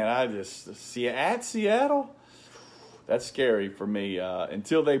man, at Seattle. That's scary for me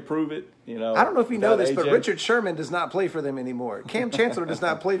until they prove it. I don't know if you know this, but Richard Sherman does not play for them anymore. Cam Chancellor does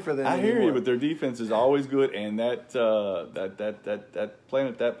not play for them anymore. I hear you, but their defense is always good, and that playing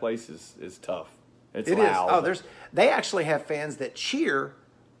at that place is tough. It loud. Oh, they actually have fans that cheer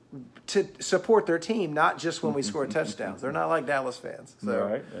to support their team, not just when we score touchdowns. They're not like Dallas fans. So,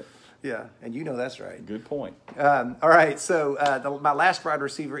 right. Yeah, and that's right. Good point. All right, so my last wide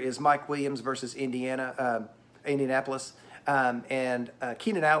receiver is Mike Williams versus Indianapolis. And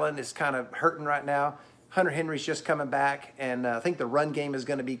Keenan Allen is kind of hurting right now. Hunter Henry's just coming back, and I think the run game is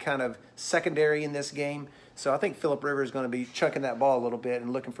going to be kind of secondary in this game. So I think Phillip Rivers is going to be chucking that ball a little bit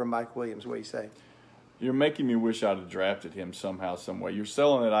and looking for Mike Williams. What do you say? You're making me wish I'd have drafted him somehow, some way. You're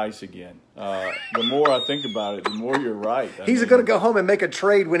selling it ice again. The more I think about it, the more you're right. He's going to go home and make a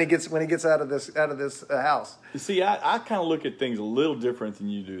trade when he gets out of this house. You see, I kind of look at things a little different than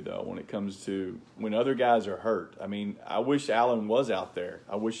you do, though, when it comes to when other guys are hurt. I mean, I wish Allen was out there.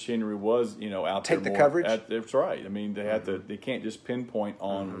 I wish Henry was, out there. Take the coverage. That's right. I mean, they have to. They can't just pinpoint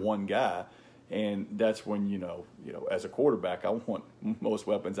on one guy, and that's when as a quarterback, I want most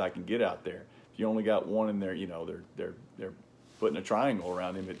weapons I can get out there. If you only got one in there, they're putting a triangle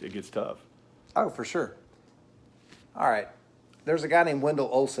around him. It gets tough. Oh, for sure. All right. There's a guy named Wendell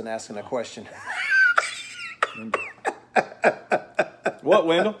Olson asking a question. What,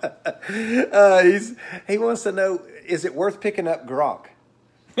 Wendell? He wants to know, is it worth picking up Gronk?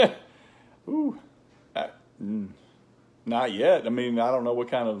 Ooh. Not yet. I mean, I don't know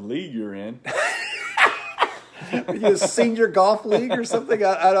what kind of league you're in. A senior golf league or something?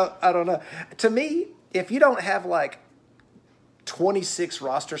 I don't know. To me, if you don't have like 26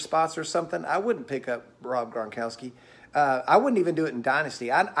 roster spots or something, I wouldn't pick up Rob Gronkowski. I wouldn't even do it in Dynasty.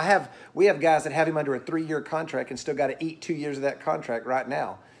 We have guys that have him under a 3-year contract and still got to eat 2 years of that contract right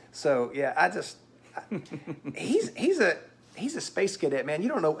now. So yeah, he's a space cadet, man. You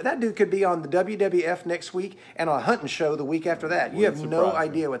don't know, that dude could be on the WWF next week and on a hunting show the week after that. You have no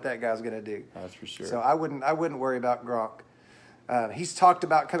idea what that guy's going to do. That's for sure. So I wouldn't worry about Gronk. He's talked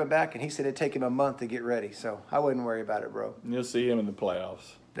about coming back, and he said it'd take him a month to get ready. So I wouldn't worry about it, bro. You'll see him in the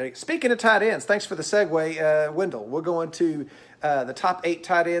playoffs. Speaking of tight ends, thanks for the segue, Wendell. We're going to the top 8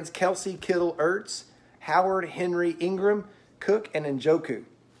 tight ends: Kelsey, Kittle, Ertz, Howard, Henry, Ingram, Cook, and Njoku,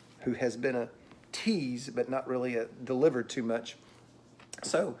 who has been a tease but not really delivered too much.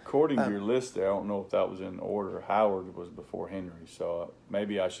 So according to your list there, I don't know if that was in order. Howard was before Henry, so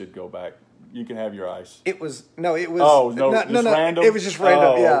maybe I should go back. You can have your ice. It was. Random. It was just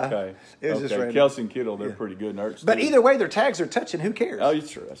random. Oh, okay. It was just random. Kelsey and Kittle, they're pretty good. Nerds but either way, their tags are touching. Who cares? Oh,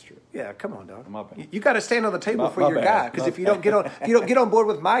 it's true. That's true. Yeah, come on, dog. My bad. You got to stand on the table for your guy, because if you don't get on board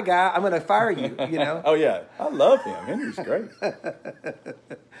with my guy, I'm going to fire you. Oh yeah, I love him. Henry's great.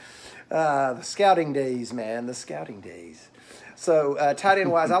 The scouting days, man. The scouting days. So, tight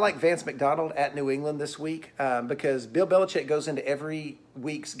end wise, I like Vance McDonald at New England this week because Bill Belichick goes into every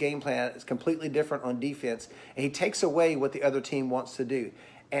week's game plan. It's completely different on defense, and he takes away what the other team wants to do.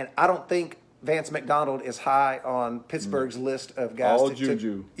 And I don't think Vance McDonald is high on Pittsburgh's list of guys. All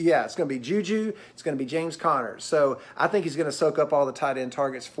Juju. Yeah, it's going to be Juju. It's going to be James Conner. So I think he's going to soak up all the tight end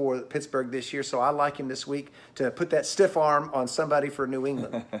targets for Pittsburgh this year. So I like him this week to put that stiff arm on somebody for New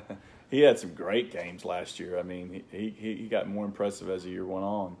England. He had some great games last year. I mean, he got more impressive as the year went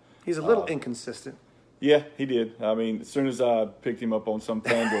on. He's a little inconsistent. Yeah, he did. I mean, as soon as I picked him up on some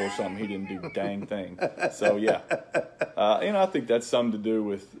FanDuel or something, he didn't do a dang thing. So, yeah. I think that's something to do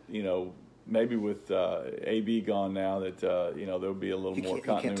with, maybe with AB gone now that, there'll be a little more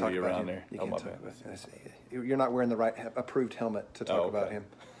continuity around there. You're not wearing the right approved helmet to talk about him.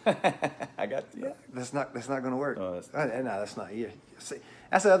 I got yeah. That's not going to work. No, that's not. Yeah. See,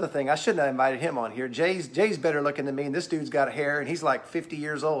 that's the other thing. I shouldn't have invited him on here. Jay's better looking than me, and this dude's got hair, and he's like 50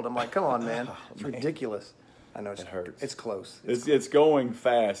 years old. I'm like, come on, man. It's ridiculous. I know it hurts. It's close. It's going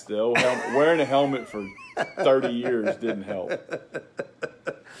fast. The old wearing a helmet for 30 years didn't help.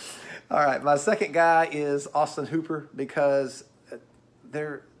 All right, my second guy is Austin Hooper because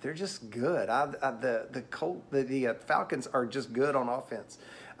they're just good. The Falcons are just good on offense,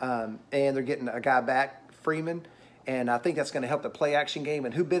 and they're getting a guy back, Freeman. And I think that's going to help the play-action game.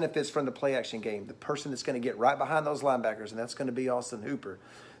 And who benefits from the play-action game? The person that's going to get right behind those linebackers, and that's going to be Austin Hooper.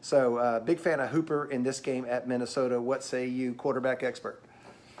 So big fan of Hooper in this game at Minnesota. What say you, quarterback expert?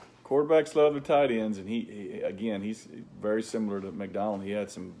 quarterbacks love the tight ends, and he's very similar to McDonald. He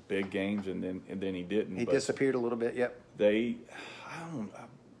had some big games, and then he didn't. He disappeared a little bit. Yep.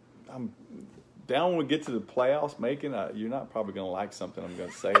 I'm down when we get to the playoffs. You're not probably going to like something I'm going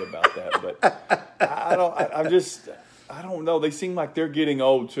to say about that, but I don't know. They seem like they're getting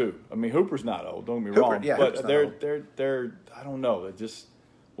old too. I mean, Hooper's not old. Don't get me wrong, but they're I don't know.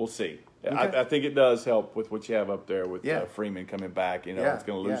 We'll see. Okay. I think it does help with what you have up there with Freeman coming back. It's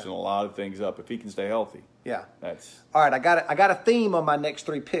going to loosen a lot of things up if he can stay healthy. Yeah. That's all right. I got a theme on my next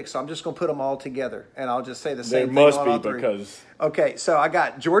 3 picks, so I'm just going to put them all together, and I'll just say the same thing. There must on be all 3. because okay. So I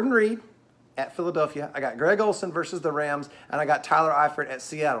got Jordan Reed at Philadelphia. I got Greg Olsen versus the Rams, and I got Tyler Eifert at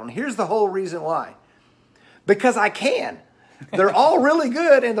Seattle. And here's the whole reason why: because I can. They're all really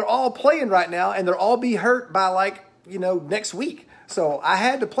good, and they're all playing right now, and they'll all be hurt by next week. So I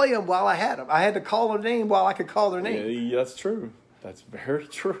had to play them while I had them. I had to call their name while I could call their name. Yeah, that's true. That's very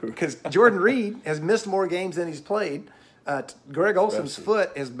true. Because Jordan Reed has missed more games than he's played. Greg Olsen's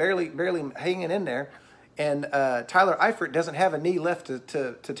foot is barely hanging in there. And Tyler Eifert doesn't have a knee left to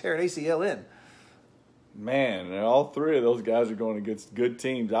tear an ACL in. Man, and all 3 of those guys are going against good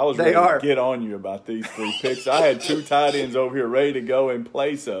teams. I was ready to get on you about these 3 picks. I had 2 tight ends over here ready to go in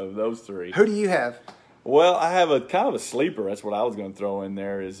place of those 3. Who do you have? Well, I have a kind of a sleeper. That's what I was going to throw in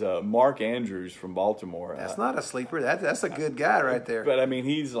there is Mark Andrews from Baltimore. That's not a sleeper. That's a good guy right there. But I mean,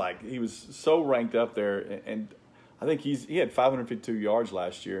 he was so ranked up there, and I think he had 552 yards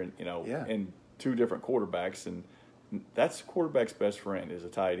last year, and 2 different quarterbacks, and that's quarterback's best friend is a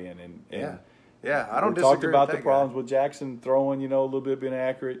tight end. I don't disagree. Talked about with the problems with Jackson throwing, a little bit being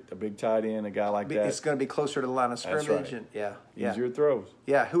accurate. A big tight end, a guy like that. It's going to be closer to the line of scrimmage. That's right. And Easier throws.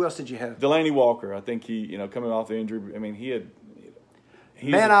 Yeah. Who else did you have? Delaney Walker. I think he, coming off the injury. I mean,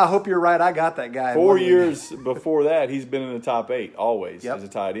 I hope you're right. I got that guy. 4 years before that, he's been in the top 8 always as a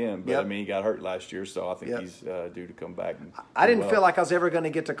tight end. But, Yep. I mean, he got hurt last year, so I think he's due to come back. I didn't feel like I was ever going to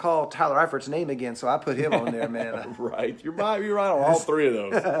get to call Tyler Eifert's name again, so I put him on there, man. Right. You're right on all 3 of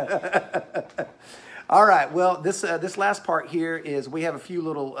those. All right. Well, this last part here is we have a few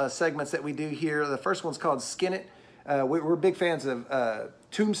little segments that we do here. The first one's called Skin It. We're big fans of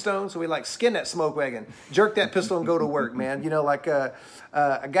Tombstone, so we like skin that smoke wagon, jerk that pistol, and go to work, man. Like a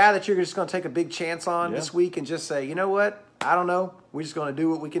guy that you're just going to take a big chance on this week and just say, you know what? I don't know. We're just going to do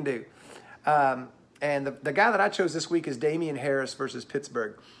what we can do. And the guy that I chose this week is Damian Harris versus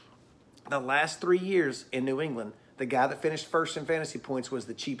Pittsburgh. The last 3 years in New England, the guy that finished first in fantasy points was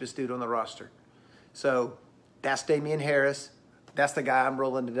the cheapest dude on the roster. So that's Damian Harris. That's the guy I'm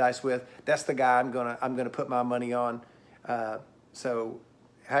rolling the dice with. That's the guy I'm gonna put my money on. So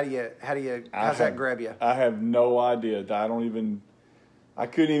how's that grab you? I have no idea. I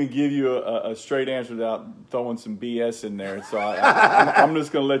couldn't even give you a straight answer without throwing some BS in there. So I'm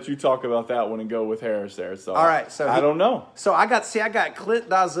just going to let you talk about that one and go with Harris there. So all right. So I don't know. So I got Clint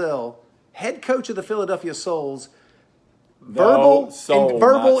Dazell, head coach of the Philadelphia Souls. Verbal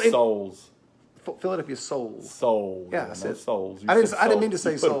Souls. Philadelphia Souls. Souls. Yeah, I said Souls. I didn't mean to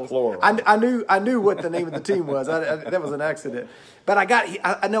say Souls. I knew what the name of the team was. That was an accident. But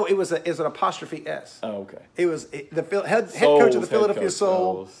I know it was an apostrophe S. Oh, okay. It was the head coach of the Philadelphia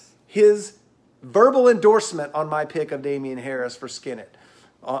Souls. His verbal endorsement on my pick of Damian Harris for Skin It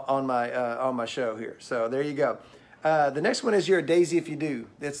on my show here. So there you go. The next one is You're a Daisy If You Do.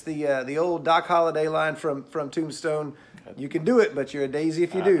 It's the old Doc Holliday line from Tombstone. You can do it, but you're a daisy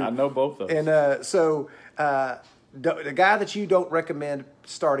if you do. I know both of them. And so the guy that you don't recommend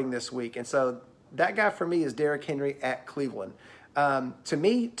starting this week, and so that guy for me is Derrick Henry at Cleveland. To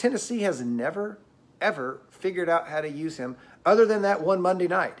me, Tennessee has never, ever figured out how to use him other than that one Monday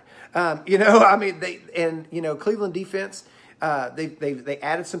night. Cleveland defense, they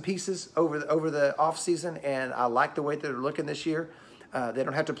added some pieces over the offseason, and I like the way that they're looking this year. They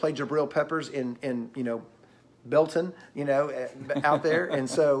don't have to play Jabril Peppers in Belton, out there. And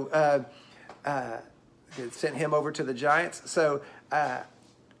so sent him over to the Giants. So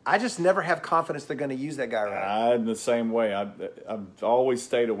I just never have confidence they're going to use that guy right. I'm the same way. I've always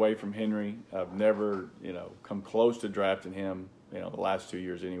stayed away from Henry. I've never, come close to drafting him, the last 2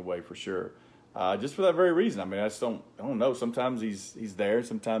 years anyway, for sure. Just for that very reason. I mean, I don't know. Sometimes he's there.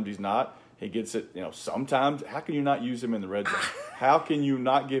 Sometimes he's not. He gets it, sometimes. How can you not use him in the red zone? How can you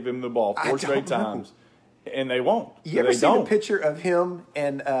not give him the ball 4 straight times? And they won't. You ever seen a picture of him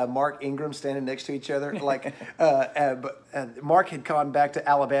and Mark Ingram standing next to each other? Like, Mark had gone back to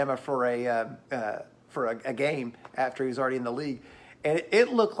Alabama for a game after he was already in the league, And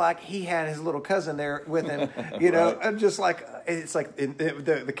it looked like he had his little cousin there with him, you know. Right. I'm just like, it's like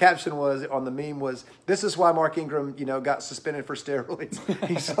the caption was on the meme was, "This is why Mark Ingram, you know, got suspended for steroids."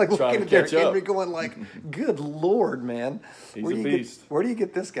 He's like Trying looking to at Derrick catch up. Henry, going like, "Good Lord, man, He's where a do you beast. where do you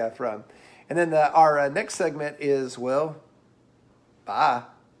get this guy from?" And then our next segment is, well, bye.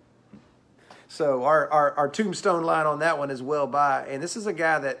 So our tombstone line on that one is, well, bye. And this is a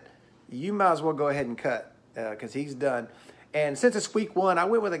guy that you might as well go ahead and cut because he's done. And since it's week one, I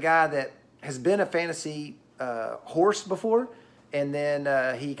went with a guy that has been a fantasy horse before, and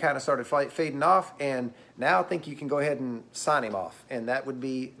then he kind of started fading off, and now I think you can go ahead and sign him off, and that would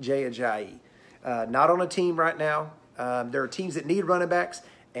be Jay Ajayi. Not on a team right now. There are teams that need running backs,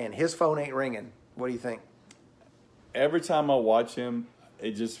 and his phone ain't ringing. What do you think? Every time I watch him, I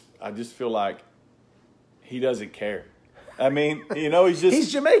just feel like he doesn't care. I mean, you know,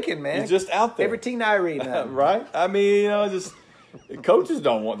 He's Jamaican, man. He's just out there. Every teen I read now. Right? I mean, you know, just coaches they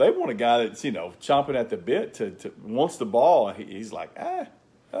want a guy that's, you know, chomping at the bit to wants the ball. He's like,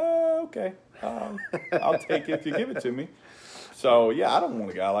 okay, I'll take it if you give it to me. So yeah, I don't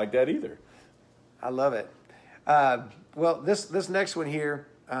want a guy like that either. I love it. Well, this next one here,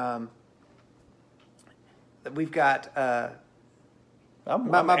 we've got.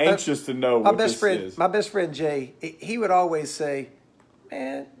 I'm anxious to know what this is. My best friend Jay, he would always say,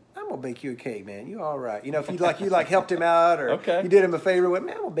 "Man, I'm gonna bake you a cake, man. You all right? You know, if you helped him out or Okay. you did him a favor, with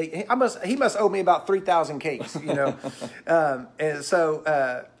man, I'm gonna bake. He must owe me about 3,000 cakes, you know." And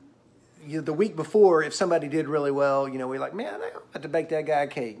so the week before, if somebody did really well, you know, we're like, "Man, I have to bake that guy a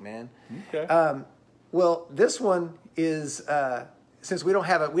cake, man." Okay. Well, this one is since we didn't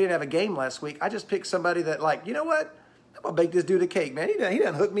have a game last week. I just picked somebody that, like, you know what? I'm gonna bake this dude a cake, man. He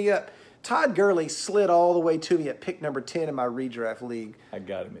done hooked me up. Todd Gurley slid all the way to me at pick number 10 in my redraft league. I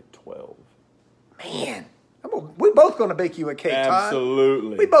got him at 12. Man, we both gonna bake you a cake, Todd.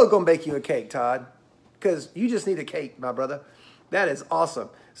 Absolutely. We both gonna bake you a cake, Todd, because you just need a cake, my brother. That is awesome.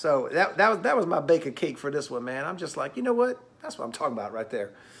 So that was my bake a cake for this one, man. I'm just like, you know what? That's what I'm talking about right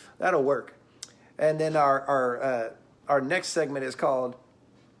there. That'll work. And then our next segment is called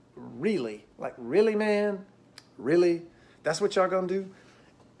Really? Like, really, man? Really? That's what y'all gonna do?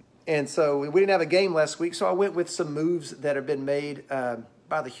 And so we didn't have a game last week, so I went with some moves that have been made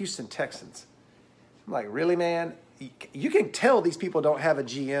by the Houston Texans. I'm like, really, man? You can tell these people don't have a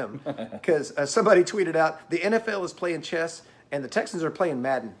GM because somebody tweeted out, the NFL is playing chess and the Texans are playing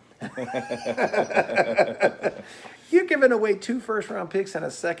Madden. You're giving away 2 first-round picks and a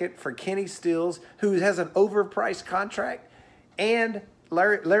second for Kenny Stills, who has an overpriced contract, and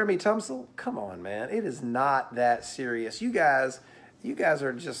Laramie Tunsil. Come on, man. It is not that serious. You guys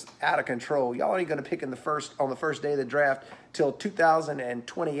are just out of control. Y'all ain't going to pick on the first day of the draft till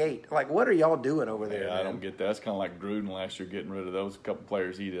 2028. Like, what are y'all doing over there? Yeah, man? I don't get that. That's kind of like Gruden last year getting rid of those couple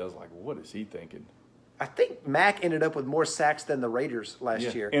players he did. I was like, what is he thinking? I think Mac ended up with more sacks than the Raiders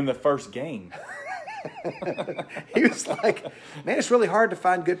last year. In the first game. He was like, man, it's really hard to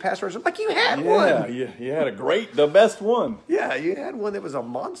find good pass rushers. Like, you had one. Yeah, you had the best one. Yeah, you had one that was a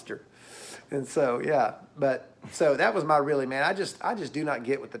monster. And so, yeah, so that was my really, man. I just do not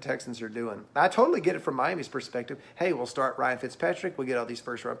get what the Texans are doing. I totally get it from Miami's perspective. Hey, we'll start Ryan Fitzpatrick. We'll get all these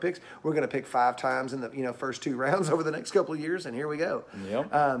first round picks. We're going to pick 5 times in the first 2 rounds over the next couple of years, and here we go.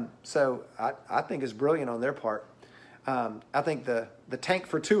 Yep. So I think it's brilliant on their part. I think the tank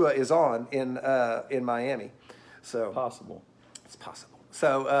for Tua is on in Miami. So Possible. it's possible.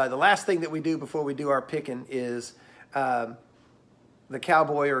 So the last thing that we do before we do our picking is the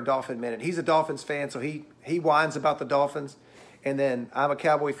Cowboy or Dolphin Minute. He's a Dolphins fan, so he whines about the Dolphins. And then I'm a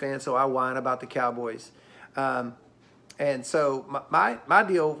Cowboy fan, so I whine about the Cowboys. And so my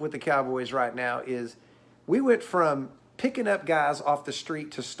deal with the Cowboys right now is we went from picking up guys off the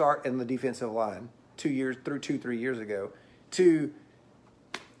street to start in the defensive line 3 years ago to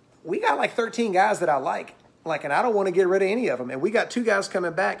we got like 13 guys that I like, and I don't want to get rid of any of them. And we got 2 guys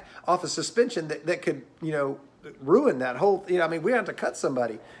coming back off a suspension that could, ruin that whole, we have to cut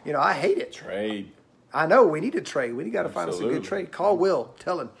somebody. I hate it. Trade. I know we need to trade. We got to find us a good Absolutely. trade. Call Will.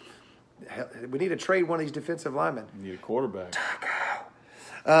 Tell him. We need to trade one of these defensive linemen. You need a quarterback.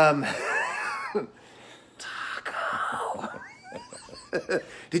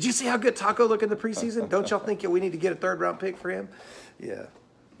 Did you see how good Taco looked in the preseason? Don't y'all think we need to get a 3rd-round pick for him? Yeah.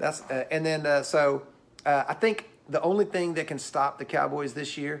 That's and then I think the only thing that can stop the Cowboys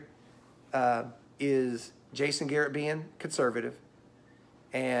this year is Jason Garrett being conservative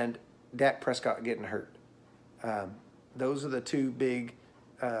and Dak Prescott getting hurt. Those are the 2 big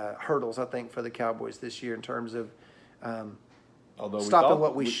hurdles, I think, for the Cowboys this year in terms of Although stopping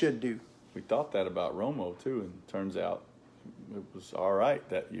what we should do. We thought that about Romo, too, and turns out it was all right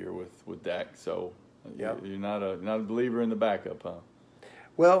that year with Dak. So Yep. you're not a believer in the backup, huh?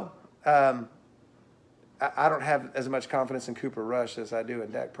 Well, I don't have as much confidence in Cooper Rush as I do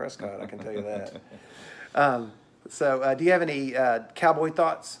in Dak Prescott. I can tell you that. So, do you have any Cowboy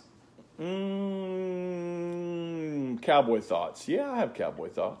thoughts? Cowboy thoughts. Yeah, I have Cowboy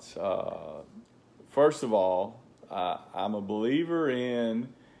thoughts. First of all, I'm a believer in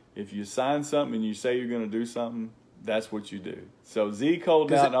if you sign something and you say you're going to do something, that's what you do. So Zeke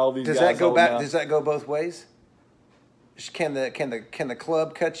holding out and all these does guys that go holding back? out. Does that go both ways? Can the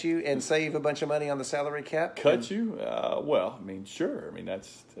club cut you and save a bunch of money on the salary cap? Cut you? Well, I mean, sure. I mean,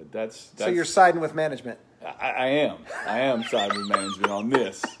 that's. So you're siding with management. I am siding with management on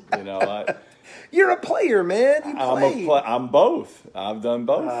this. You know, You're a player, man. You played. I'm both. I've done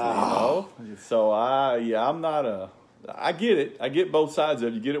both. You know, so I'm not a. I get it. I get both sides of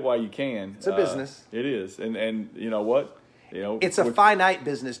it. You get it while you can. It's a business. It is, and you know what? You know, it's a finite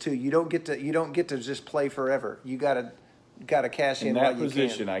business too. You don't get to just play forever. You gotta cash in that while position.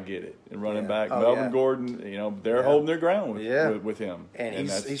 you can. I get it. And running back, Oh, Melvin yeah. Gordon. You know, they're holding their ground with him, and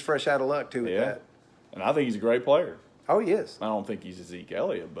he's fresh out of luck too with that. And I think he's a great player. Oh, he is. I don't think he's a Zeke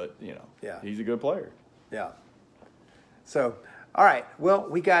Elliott, but you know, he's a good player. Yeah. So, all right. Well,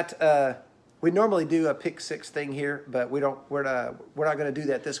 we got. We normally do a pick six thing here, but we're not going to do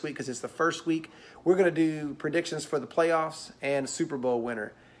that this week because it's the first week. We're going to do predictions for the playoffs and Super Bowl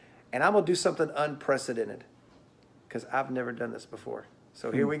winner, and I'm going to do something unprecedented because I've never done this before.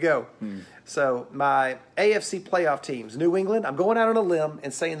 So here we go. So my AFC playoff teams, New England. I'm going out on a limb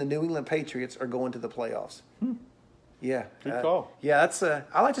and saying the New England Patriots are going to the playoffs. Yeah, good call. Yeah, that's.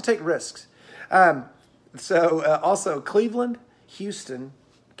 I like to take risks. Also Cleveland, Houston,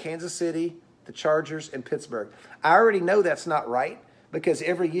 Kansas City, the Chargers, and Pittsburgh. I already know that's not right because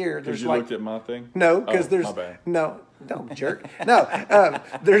every year there's looked at my thing. No, because there's my bad. no jerk. No,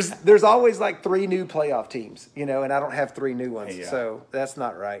 there's always like 3 new playoff teams, you know, and I don't have 3 new ones, so that's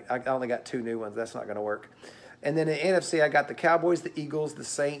not right. I only got 2 new ones. That's not going to work. And then in NFC, I got the Cowboys, the Eagles, the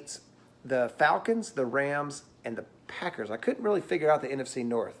Saints, the Falcons, the Rams, and the Packers. I couldn't really figure out the NFC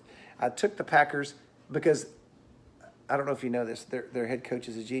North. I took the Packers because I don't know if you know this. Their head coach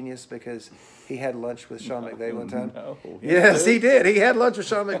is a genius because he had lunch with Sean McVay one time. No, yes, he did. He had lunch with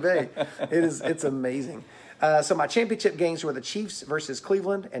Sean McVay. It's amazing. So my championship games were the Chiefs versus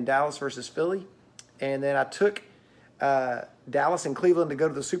Cleveland and Dallas versus Philly. And then I took Dallas and Cleveland to go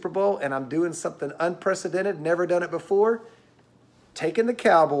to the Super Bowl, and I'm doing something unprecedented, never done it before, taking the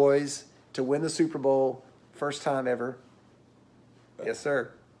Cowboys to win the Super Bowl, first time ever. Yes,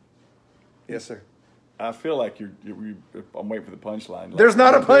 sir. Yes, sir. I feel like I'm waiting for the punchline. There's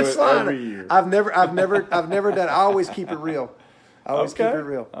not a punchline. Every year. I've never done it. I always keep it real. Keep it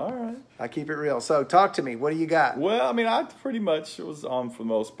real. All right. I keep it real. So talk to me. What do you got? Well, I mean, I pretty much was on for the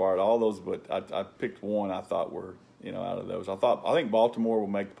most part. All those, but I picked one I thought were, you know, out of those. I think Baltimore will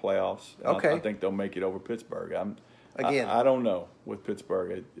make the playoffs. Okay. I think they'll make it over Pittsburgh. I don't know with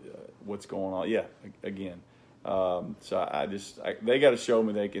Pittsburgh what's going on. Yeah, again. They got to show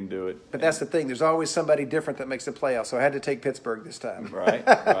me they can do it. But that's the thing. There's always somebody different that makes the playoffs. So I had to take Pittsburgh this time. Right.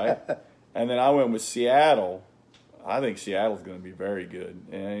 And then I went with Seattle. I think Seattle's going to be very good.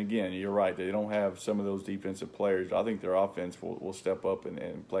 And again, you're right. They don't have some of those defensive players. I think their offense will step up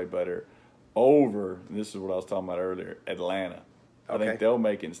and play better over, and this is what I was talking about earlier, Atlanta. I think they'll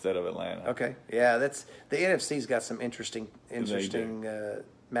make it instead of Atlanta. Okay. Yeah, the NFC's got some interesting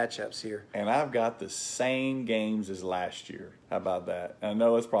matchups here. And I've got the same games as last year. How about that? I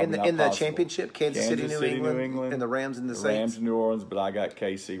know it's probably not in the possible. Championship, Kansas City, New England, and the Rams and the Saints. Rams and New Orleans, but I got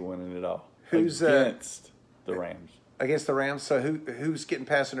KC winning it all. Who's against the Rams? Against the Rams. So who's getting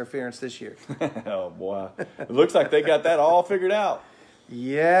pass interference this year? Oh boy, it looks like they got that all figured out.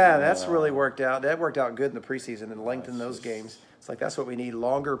 Yeah, that's really worked out. That worked out good in the preseason and lengthened those games. It's like that's what we need,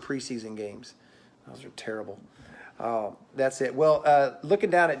 longer preseason games. Those are terrible. That's it. Well,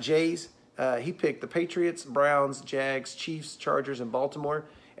 looking down at Jay's, he picked the Patriots, Browns, Jags, Chiefs, Chargers, and Baltimore,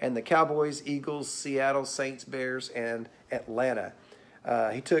 and the Cowboys, Eagles, Seattle, Saints, Bears, and Atlanta.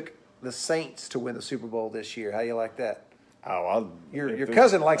 He took the Saints to win the Super Bowl this year. How do you like that? Your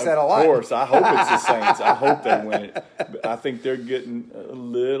cousin likes that a lot. Of course. I hope it's the Saints. I hope they win it. But I think they're getting a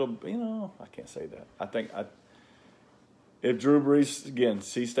little, I can't say that. I think if Drew Brees, again,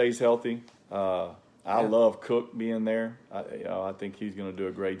 he stays healthy, I love Cook being there. I think he's going to do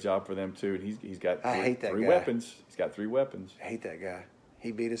a great job for them, too. And he's got three weapons. He's got 3 weapons. I hate that guy.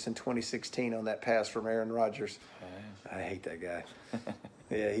 He beat us in 2016 on that pass from Aaron Rodgers. I hate that guy.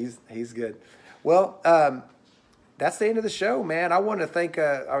 Yeah, he's good. Well, that's the end of the show, man. I want to thank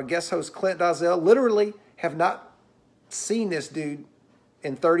our guest host, Clint Dozzell. Literally have not seen this dude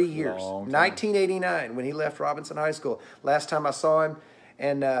in 30 years. Long time. 1989 when he left Robinson High School. Last time I saw him,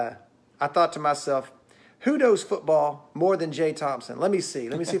 and I thought to myself, who knows football more than Jay Thompson? Let me see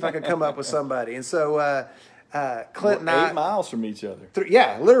if I can come up with somebody. And so Clint and I, 8 miles from each other.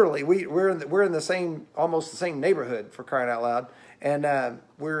 yeah, literally, we're in the same, almost the same neighborhood, for crying out loud, and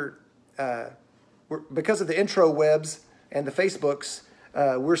we're because of the intro webs and the Facebooks,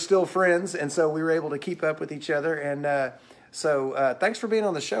 we're still friends, and so we were able to keep up with each other. And so thanks for being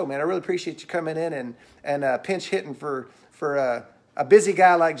on the show, man. I really appreciate you coming in and pinch hitting for a busy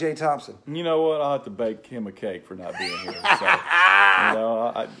guy like Jay Thompson. You know what? I'll have to bake him a cake for not being here. So,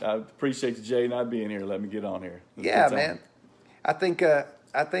 I appreciate Jay not being here. Let me get on here. Yeah, man. I think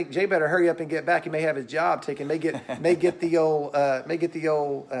Jay better hurry up and get back. He may have his job taken. May get the old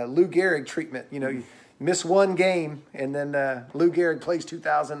Lou Gehrig treatment. You know, you miss one game and then Lou Gehrig plays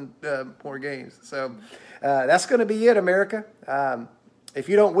 2,000 more games. So that's going to be it, America. If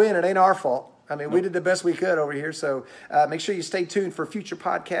you don't win, it ain't our fault. I mean, we did the best we could over here. So make sure you stay tuned for future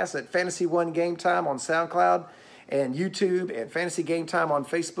podcasts at Fantasy One Game Time on SoundCloud and YouTube, and Fantasy Game Time on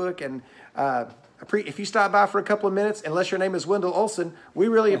Facebook. And if you stop by for a couple of minutes, unless your name is Wendell Olson, we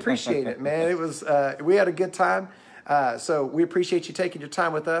really appreciate it, man. It was we had a good time. So we appreciate you taking your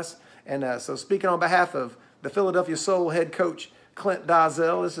time with us. And so speaking on behalf of the Philadelphia Soul head coach, Clint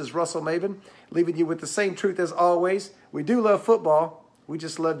Dozzell, this is Russell Maven, leaving you with the same truth as always. We do love football. We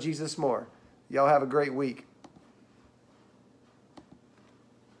just love Jesus more. Y'all have a great week.